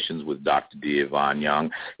Conversations with Dr. D. Yvonne Young.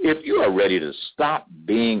 If you are ready to stop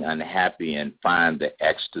being unhappy and find the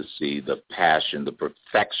ecstasy, the passion, the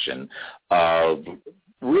perfection of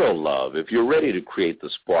real love, if you're ready to create the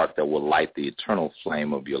spark that will light the eternal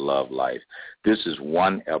flame of your love life, this is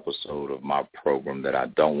one episode of my program that I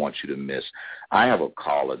don't want you to miss. I have a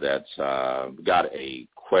caller that's got a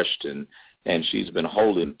question, and she's been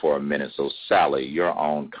holding for a minute. So, Sally, you're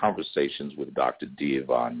on Conversations with Dr. D.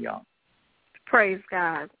 Yvonne Young. Praise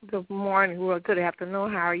God. Good morning. Well, good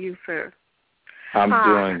afternoon. How are you, sir? I'm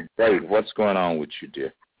doing great. What's going on with you,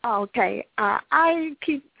 dear? Okay. I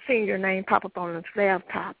keep seeing your name pop up on the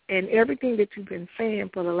laptop, and everything that you've been saying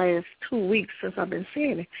for the last 2 weeks since I've been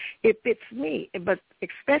seeing it fits me. But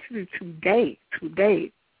especially today,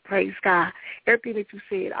 praise God, everything that you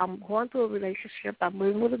said, I'm going through a relationship. I'm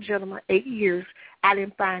living with a gentleman 8 years. I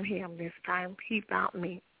didn't find him this time. He found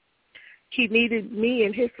me. He needed me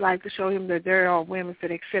in his life to show him that there are women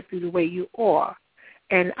that accept you the way you are.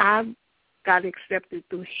 And I got accepted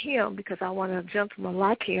through him because I wanted a gentleman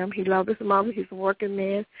like him. He loved his mother. He's a working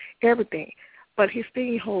man, everything. But he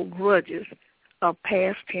still holds grudges of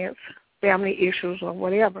past tense, family issues or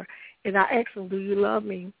whatever. And I asked him, do you love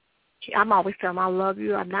me? I'm always telling him I love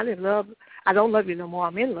you. I'm not in love. I don't love you no more.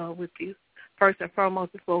 I'm in love with you. First and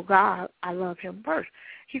foremost, before God, I love him first.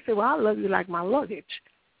 He said, well, I love you like my luggage.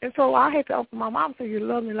 And so I had to open my mouth and say, you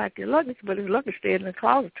love me like your luggage, but his luggage stayed in the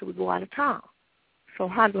closet till we go out of town. So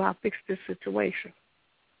how do I fix this situation?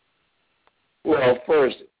 Well,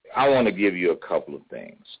 first, I want to give you a couple of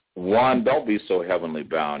things. One, don't be so heavenly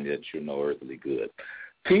bound that you're no earthly good.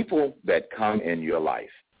 People that come in your life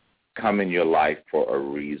for a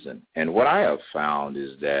reason. And what I have found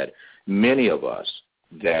is that many of us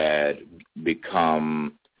that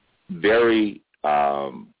become very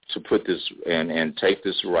to put this and take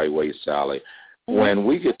this the right way, Sally, when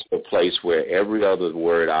we get to a place where every other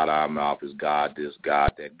word out of our mouth is God, this,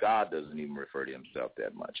 God, that, God doesn't even refer to himself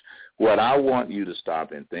that much. What I want you to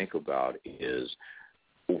stop and think about is,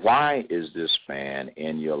 why is this man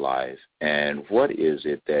in your life, and what is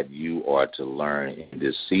it that you are to learn in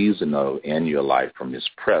this season in your life from his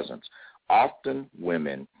presence? Often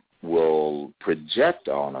women will project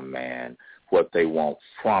on a man what they want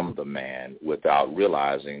from the man without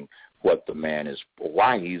realizing what the man is,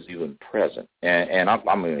 why he's even present. And I'm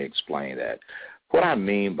going to explain that. What I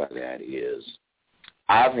mean by that is,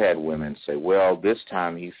 I've had women say, well, this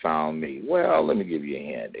time he found me. Well, let me give you a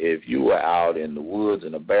hint. If you were out in the woods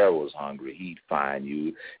and a bear was hungry, he'd find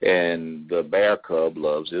you, and the bear cub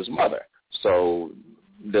loves his mother. So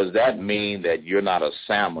does that mean that you're not a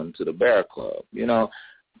salmon to the bear club? You know,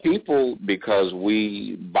 people, because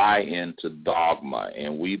we buy into dogma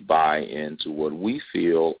and we buy into what we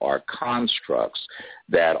feel are constructs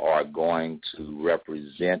that are going to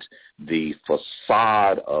represent the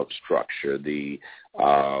facade of structure, the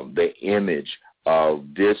image of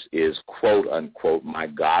this is, quote, unquote, my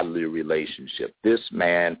godly relationship. This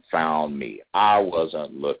man found me. I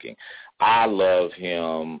wasn't looking. I love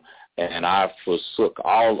him, and I forsook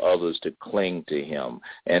all others to cling to him.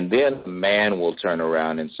 And then the man will turn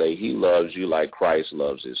around and say, he loves you like Christ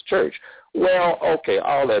loves his church. Well, okay,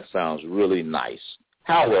 all that sounds really nice.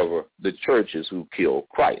 However, the church is who killed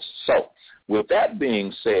Christ. So with that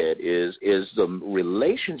being said, is the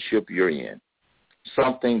relationship you're in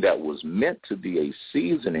something that was meant to be a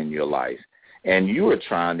season in your life, and you are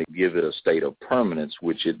trying to give it a state of permanence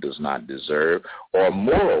which it does not deserve? Or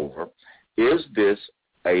moreover, is this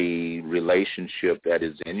a relationship that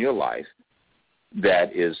is in your life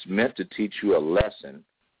that is meant to teach you a lesson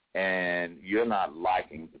and you're not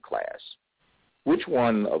liking the class? Which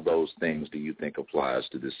one of those things do you think applies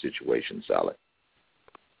to this situation, Sally?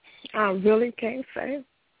 I really can't say.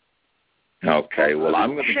 Okay, well,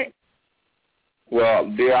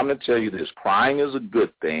 dear, I'm going to tell you this. Crying is a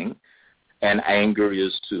good thing, and anger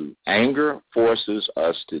is too. Anger forces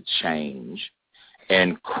us to change,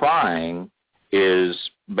 and crying is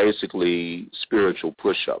basically spiritual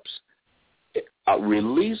push-ups.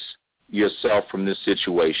 Release yourself from this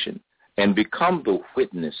situation and become the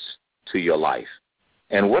witness to your life.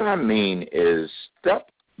 And what I mean is, step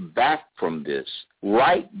back from this.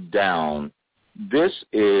 Write down, this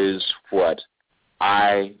is what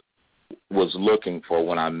I was looking for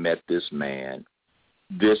when I met this man.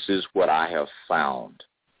 This is what I have found.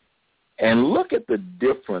 And look at the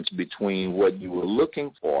difference between what you were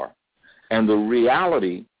looking for and the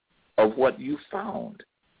reality of what you found.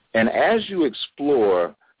 And as you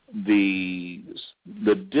explore the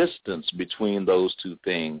distance between those two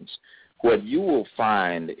things, what you will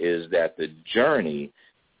find is that the journey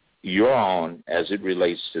you're on as it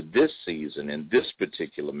relates to this season and this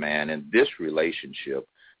particular man and this relationship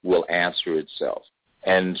will answer itself.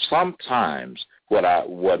 And sometimes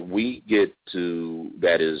what we get to,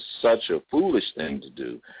 that is such a foolish thing to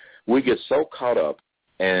do, we get so caught up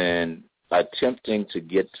and attempting to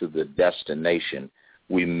get to the destination,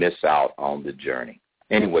 we miss out on the journey.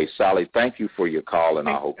 Anyway, Sally, thank you for your call, and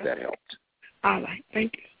I hope that helped. All right.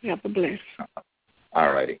 Thank you. Have a bless.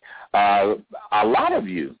 All righty. A lot of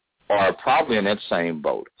you are probably in that same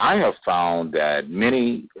boat. I have found that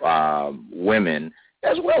many women,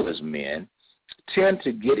 as well as men, tend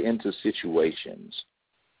to get into situations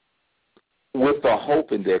with the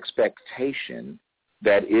hope and the expectation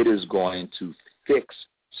that it is going to fix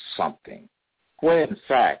something, when in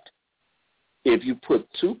fact, if you put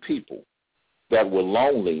two people that were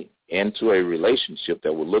lonely into a relationship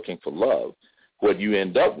that were looking for love, what you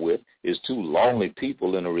end up with is two lonely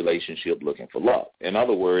people in a relationship looking for love. In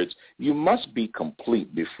other words, you must be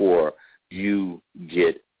complete before you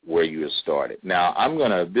get where you started. Now,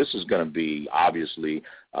 this is going to be obviously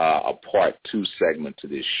a part 2 segment to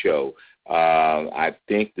this show. I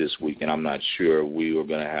think this week, and I'm not sure, we were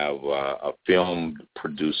going to have a film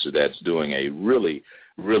producer that's doing a really,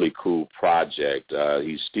 really cool project.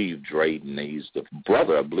 He's Steve Drayton. He's the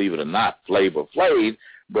brother, believe it or not, Flavor Flav,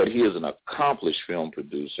 but he is an accomplished film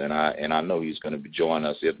producer, and I know he's going to be joining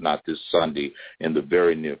us, if not this Sunday, in the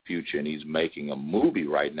very near future, and he's making a movie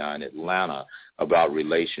right now in Atlanta about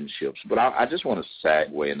relationships. But I just want to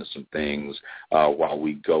segue into some things while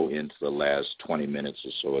we go into the last 20 minutes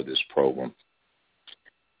or so of this program.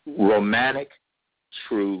 Romantic,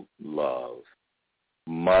 true love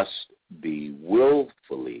must be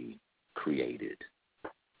willfully created.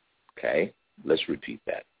 Okay? Let's repeat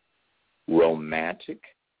that. Romantic,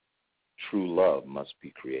 true love must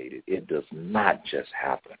be created. It does not just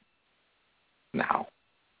happen. Now,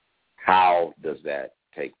 how does that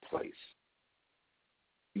take place?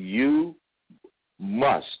 You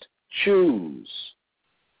must choose,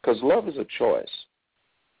 because love is a choice.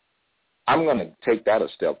 I'm going to take that a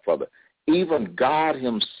step further. Even God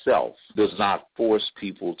himself does not force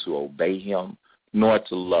people to obey him nor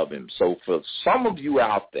to love him. So for some of you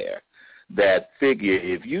out there that figure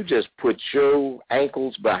if you just put your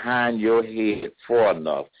ankles behind your head far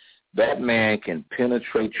enough, that man can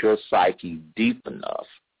penetrate your psyche deep enough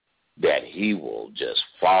that he will just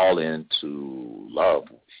fall into love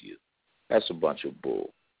with you. That's a bunch of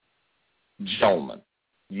bull. Gentlemen,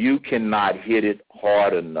 you cannot hit it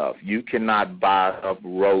hard enough. You cannot buy enough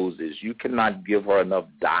roses. You cannot give her enough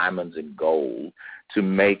diamonds and gold to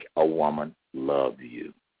make a woman love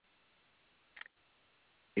you.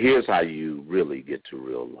 Here's how you really get to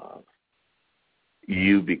real love.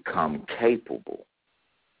 You become capable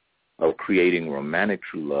of creating romantic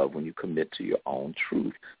true love when you commit to your own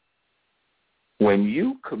truth. When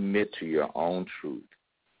you commit to your own truth,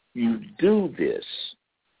 you do this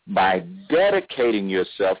by dedicating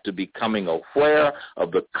yourself to becoming aware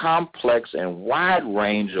of the complex and wide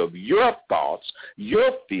range of your thoughts,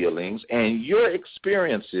 your feelings, and your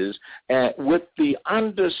experiences, and with the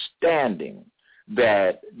understanding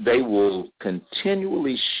that they will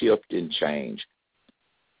continually shift and change.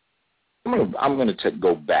 I'm going to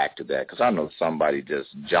go back to that because I know somebody just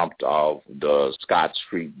jumped off the Scott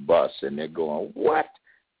Street bus and they're going, what?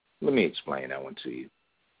 Let me explain that one to you.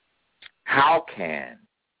 How can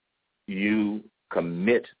you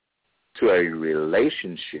commit to a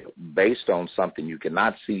relationship based on something you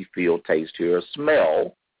cannot see, feel, taste, hear, or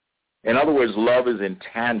smell? In other words, love is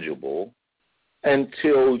intangible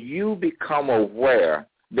until you become aware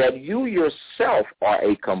that you yourself are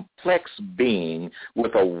a complex being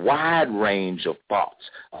with a wide range of thoughts,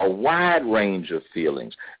 a wide range of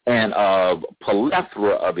feelings, and a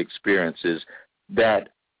plethora of experiences that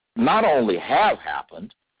not only have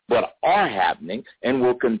happened, but are happening and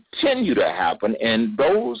will continue to happen. And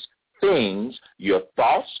those things, your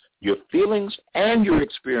thoughts, your feelings, and your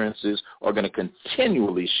experiences are going to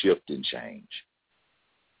continually shift and change.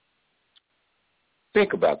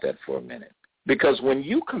 Think about that for a minute. Because when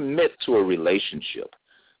you commit to a relationship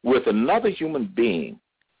with another human being,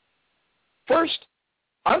 first,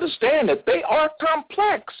 understand that they are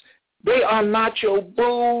complex. They are not your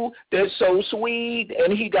boo. They're so sweet,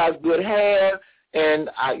 and he got good hair,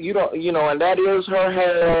 and and that is her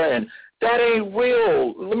hair, and that ain't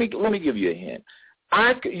real. Let me give you a hint.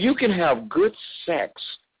 You can have good sex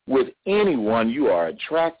with anyone you are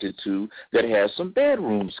attracted to that has some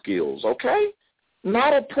bedroom skills, okay?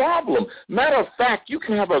 Not a problem. Matter of fact, you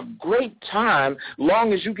can have a great time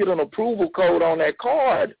long as you get an approval code on that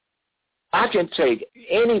card. I can take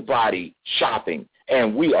anybody shopping,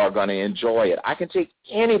 and we are going to enjoy it. I can take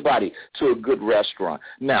anybody to a good restaurant.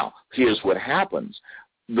 Now, here's what happens.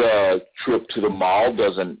 The trip to the mall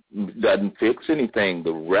doesn't fix anything.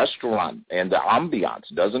 The restaurant and the ambiance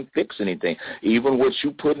doesn't fix anything. Even what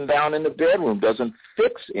you putting down in the bedroom doesn't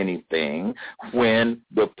fix anything when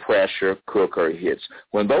the pressure cooker hits.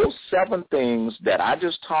 When those 7 things that I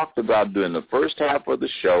just talked about during the first half of the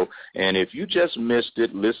show, and if you just missed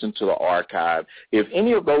it, listen to the archive. If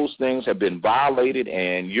any of those things have been violated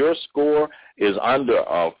and your score is under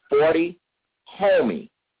a 40, homie,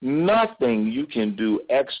 nothing you can do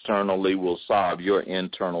externally will solve your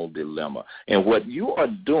internal dilemma. And what you are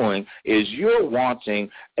doing is you're wanting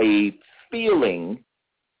a feeling,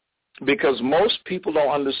 because most people don't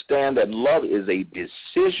understand that love is a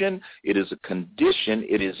decision, it is a condition,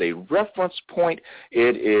 it is a reference point,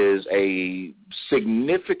 it is a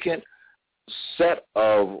significant set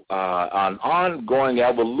of an ongoing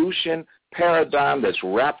evolution paradigm that's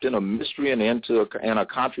wrapped in a mystery and in a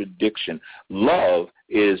contradiction. Love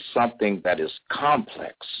is something that is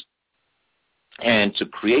complex. And to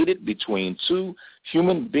create it between 2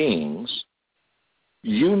 human beings,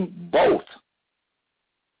 you both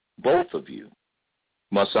of you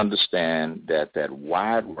must understand that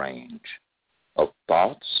wide range of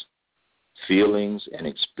thoughts, feelings, and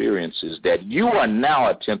experiences that you are now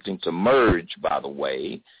attempting to merge, by the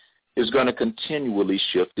way, is going to continually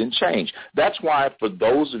shift and change. That's why for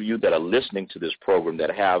those of you that are listening to this program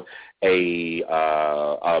that have a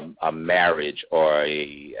marriage or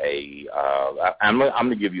I'm going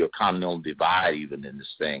to give you a continental divide even in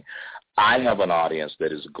this thing. I have an audience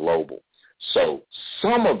that is global. So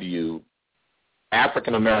some of you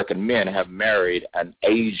African-American men have married an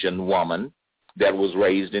Asian woman that was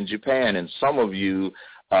raised in Japan, and some of you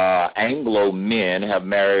Anglo men have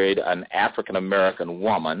married an African-American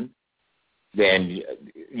woman. Then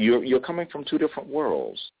you're coming from 2 different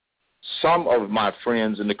worlds. Some of my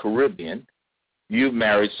friends in the Caribbean, you've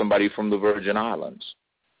married somebody from the Virgin Islands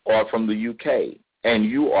or from the UK, and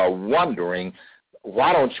you are wondering,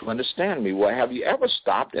 why don't you understand me? Well, have you ever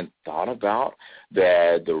stopped and thought about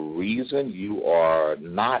that the reason you are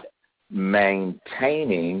not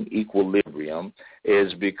maintaining equilibrium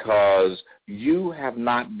is because you have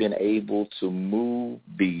not been able to move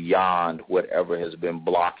beyond whatever has been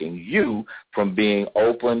blocking you from being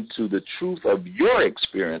open to the truth of your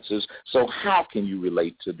experiences. So how can you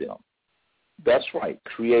relate to them? That's right.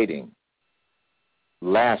 Creating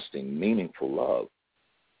lasting, meaningful love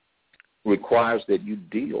requires that you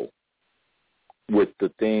deal with the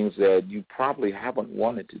things that you probably haven't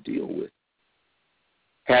wanted to deal with.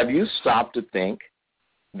 Have you stopped to think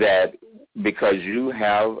that because you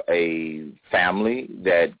have a family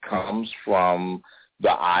that comes from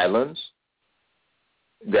the islands,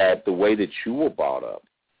 that the way that you were brought up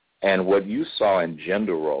and what you saw in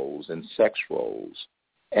gender roles and sex roles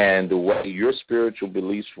and the way your spiritual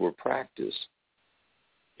beliefs were practiced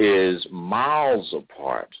is miles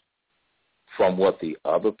apart from what the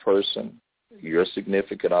other person, your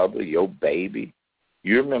significant other, your baby,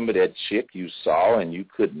 you remember that chick you saw and you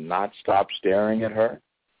could not stop staring at her?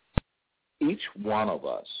 Each one of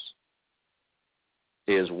us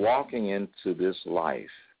is walking into this life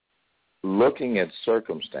looking at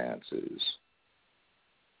circumstances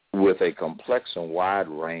with a complex and wide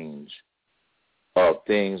range of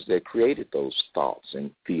things that created those thoughts and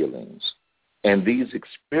feelings. And these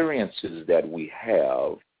experiences that we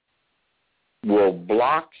have will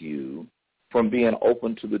block you from being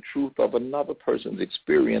open to the truth of another person's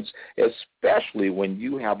experience, especially when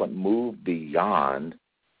you haven't moved beyond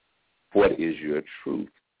what is your truth.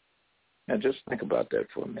 Now just think about that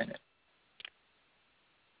for a minute.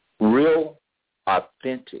 Real,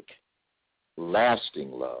 authentic,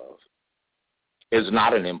 lasting love is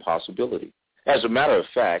not an impossibility. As a matter of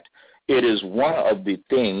fact, it is one of the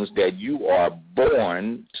things that you are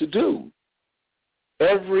born to do.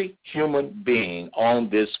 Every human being on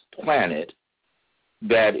this planet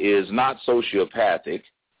that is not sociopathic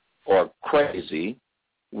or crazy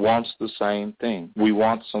wants the same thing. We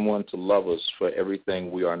want someone to love us for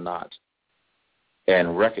everything we are not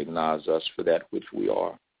and recognize us for that which we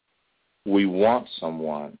are. We want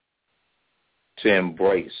someone to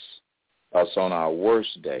embrace us on our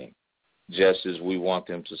worst day, just as we want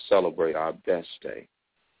them to celebrate our best day.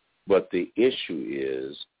 But the issue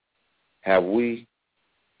is, have we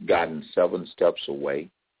gotten 7 steps away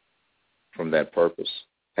from that purpose?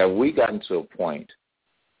 Have we gotten to a point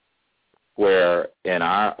where in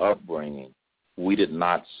our upbringing we did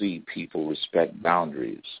not see people respect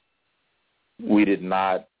boundaries? We did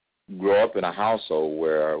not grow up in a household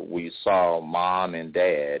where we saw mom and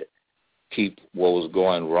dad keep what was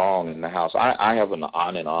going wrong in the house. I have an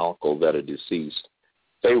aunt and uncle that are deceased.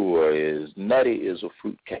 They were as nutty as a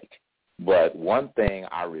fruitcake. But one thing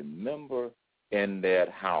I remember in that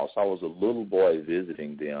house, I was a little boy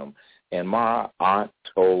visiting them, and my aunt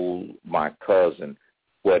told my cousin,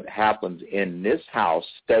 what happens in this house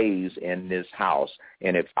stays in this house.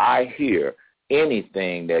 And if I hear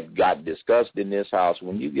anything that got discussed in this house,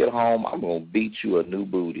 when you get home, I'm going to beat you a new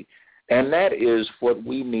booty. And that is what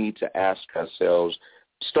we need to ask ourselves,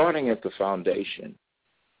 starting at the foundation.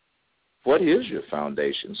 What is your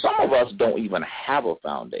foundation? Some of us don't even have a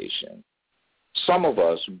foundation. Some of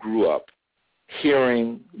us grew up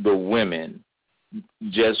hearing the women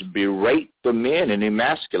just berate the men and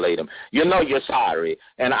emasculate them. You know you're sorry,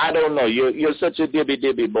 and I don't know, you're such a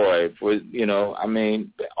dibby boy.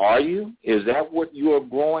 Are you? Is that what you are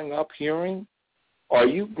growing up hearing? Are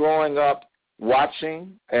you growing up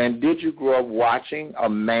watching, and did you grow up watching a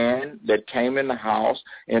man that came in the house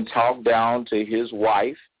and talked down to his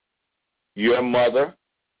wife, your mother?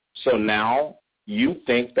 So now you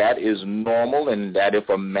think that is normal, and that if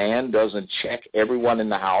a man doesn't check everyone in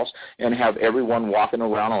the house and have everyone walking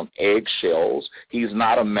around on eggshells, he's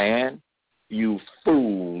not a man? You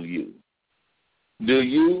fool you. Do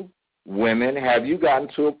you, women, have you gotten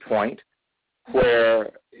to a point where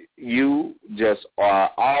you just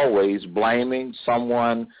are always blaming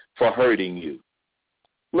someone for hurting you?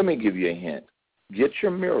 Let me give you a hint. Get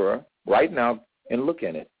your mirror right now and look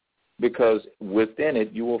in it, because within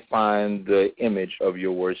it you will find the image of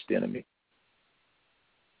your worst enemy.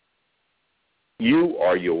 You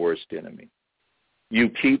are your worst enemy. You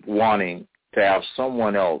keep wanting to have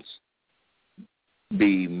someone else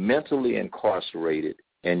be mentally incarcerated,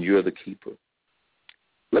 and you're the keeper.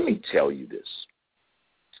 Let me tell you this.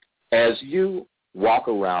 As you walk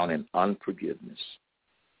around in unforgiveness,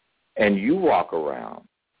 and you walk around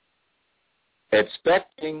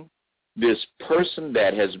expecting this person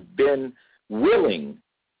that has been willing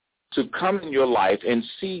to come in your life and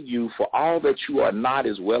see you for all that you are not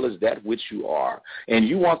as well as that which you are, and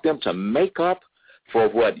you want them to make up for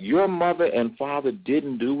what your mother and father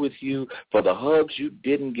didn't do with you, for the hugs you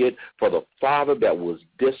didn't get, for the father that was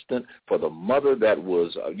distant, for the mother that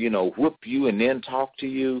was, whoop you and then talk to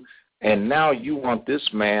you, and now you want this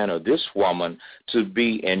man or this woman to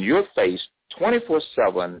be in your face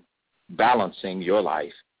 24/7 balancing your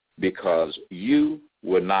life, because you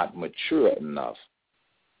were not mature enough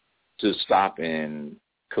to stop and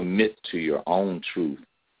commit to your own truth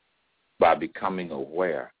by becoming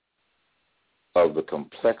aware of the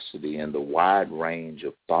complexity and the wide range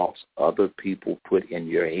of thoughts other people put in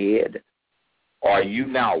your head. Are you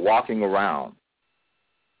now walking around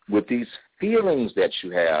with these feelings that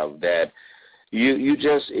you have that you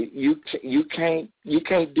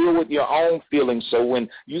can't deal with your own feelings? So when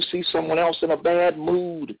you see someone else in a bad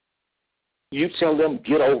mood, you tell them,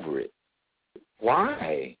 get over it.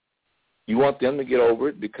 Why? You want them to get over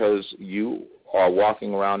it because you are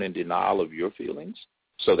walking around in denial of your feelings,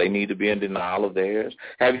 so they need to be in denial of theirs?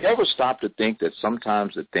 Have you ever stopped to think that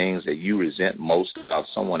sometimes the things that you resent most about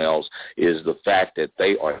someone else is the fact that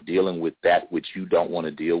they are dealing with that which you don't want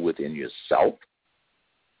to deal with in yourself?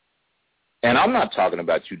 And I'm not talking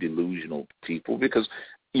about you delusional people, because,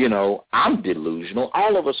 I'm delusional.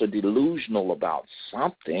 All of us are delusional about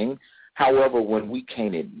something. However, when we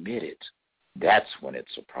can't admit it, that's when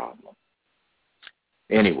it's a problem.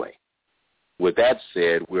 Anyway, with that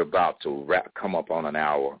said, we're about to come up on an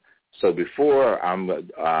hour. So before I'm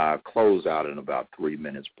close out in about 3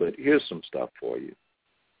 minutes, but here's some stuff for you.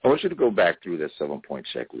 I want you to go back through that 7-point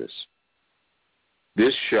checklist.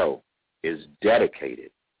 This show is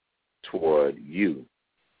dedicated toward you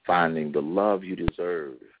finding the love you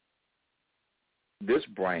deserve. This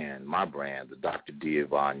brand, my brand, the Dr. D.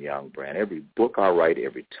 Yvonne Young brand, every book I write,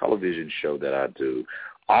 every television show that I do,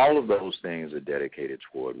 all of those things are dedicated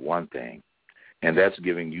toward one thing, and that's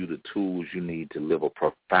giving you the tools you need to live a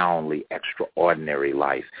profoundly extraordinary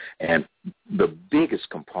life. And the biggest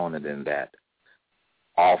component in that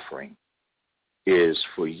offering is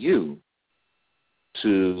for you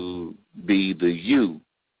to be the you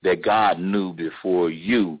that God knew before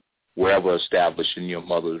you were ever established in your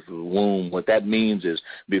mother's womb. What that means is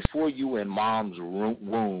before you were in mom's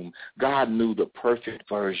womb, God knew the perfect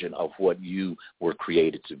version of what you were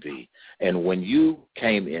created to be. And when you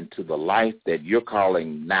came into the life that you're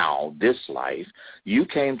calling now this life, you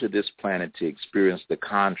came to this planet to experience the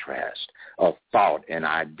contrast of thought and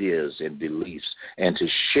ideas and beliefs, and to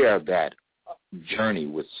share that journey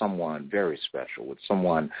with someone very special, with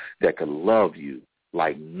someone that could love you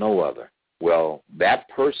like no other. Well, that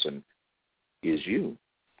person is you.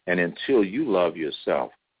 And until you love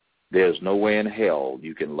yourself, there's no way in hell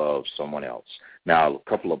you can love someone else. Now, a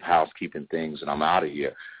couple of housekeeping things, and I'm out of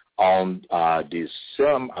here. On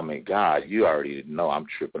December, you already know I'm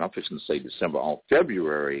tripping. I'm fixing to say December. On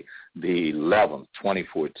February the 11th,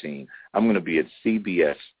 2014, I'm going to be at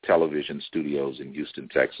CBS Television Studios in Houston,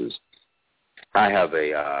 Texas. I'm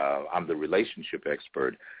the relationship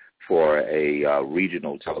expert for a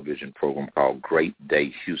regional television program called Great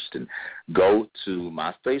Day Houston. Go to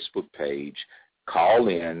my Facebook page, call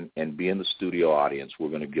in, and be in the studio audience. We're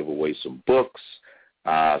going to give away some books.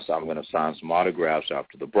 So I'm going to sign some autographs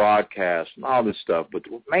after the broadcast and all this stuff. But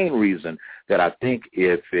the main reason that I think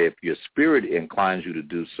if your spirit inclines you to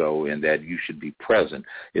do so and that you should be present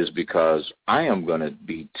is because I am going to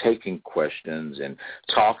be taking questions and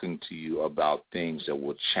talking to you about things that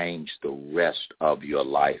will change the rest of your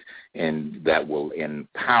life and that will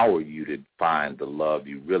empower you to find the love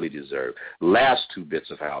you really deserve. Last two bits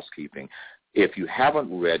of housekeeping. If you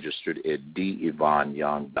haven't registered at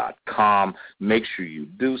DEvonYoung.com, make sure you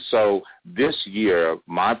do so. This year,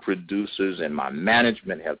 my producers and my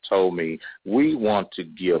management have told me we want to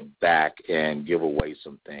give back and give away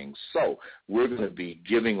some things. So we're going to be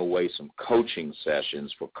giving away some coaching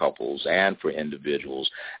sessions for couples and for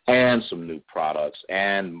individuals and some new products.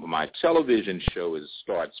 And my television show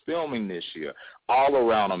starts filming this year all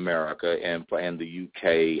around America and the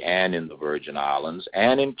UK and in the Virgin Islands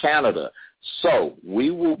and in Canada. So we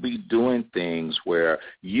will be doing things where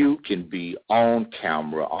you can be on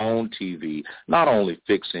camera, on TV, not only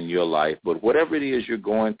fixing your life, but whatever it is you're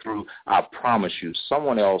going through, I promise you,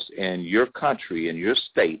 someone else in your country, in your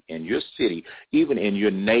state, in your city, even in your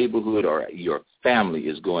neighborhood or your family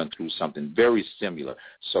is going through something very similar.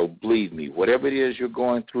 So believe me, whatever it is you're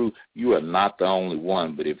going through, you are not the only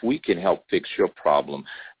one. But if we can help fix your problem,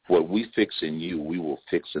 what we fix in you, we will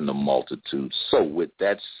fix in the multitude. So with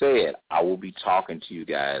that said, I will be talking to you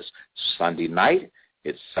guys Sunday night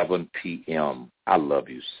at 7 p.m. I love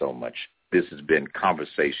you so much. This has been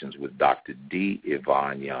Conversations with Dr. D.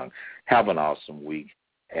 Yvonne Young. Have an awesome week.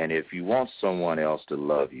 And if you want someone else to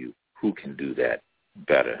love you, who can do that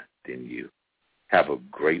better than you? Have a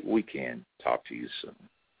great weekend. Talk to you soon.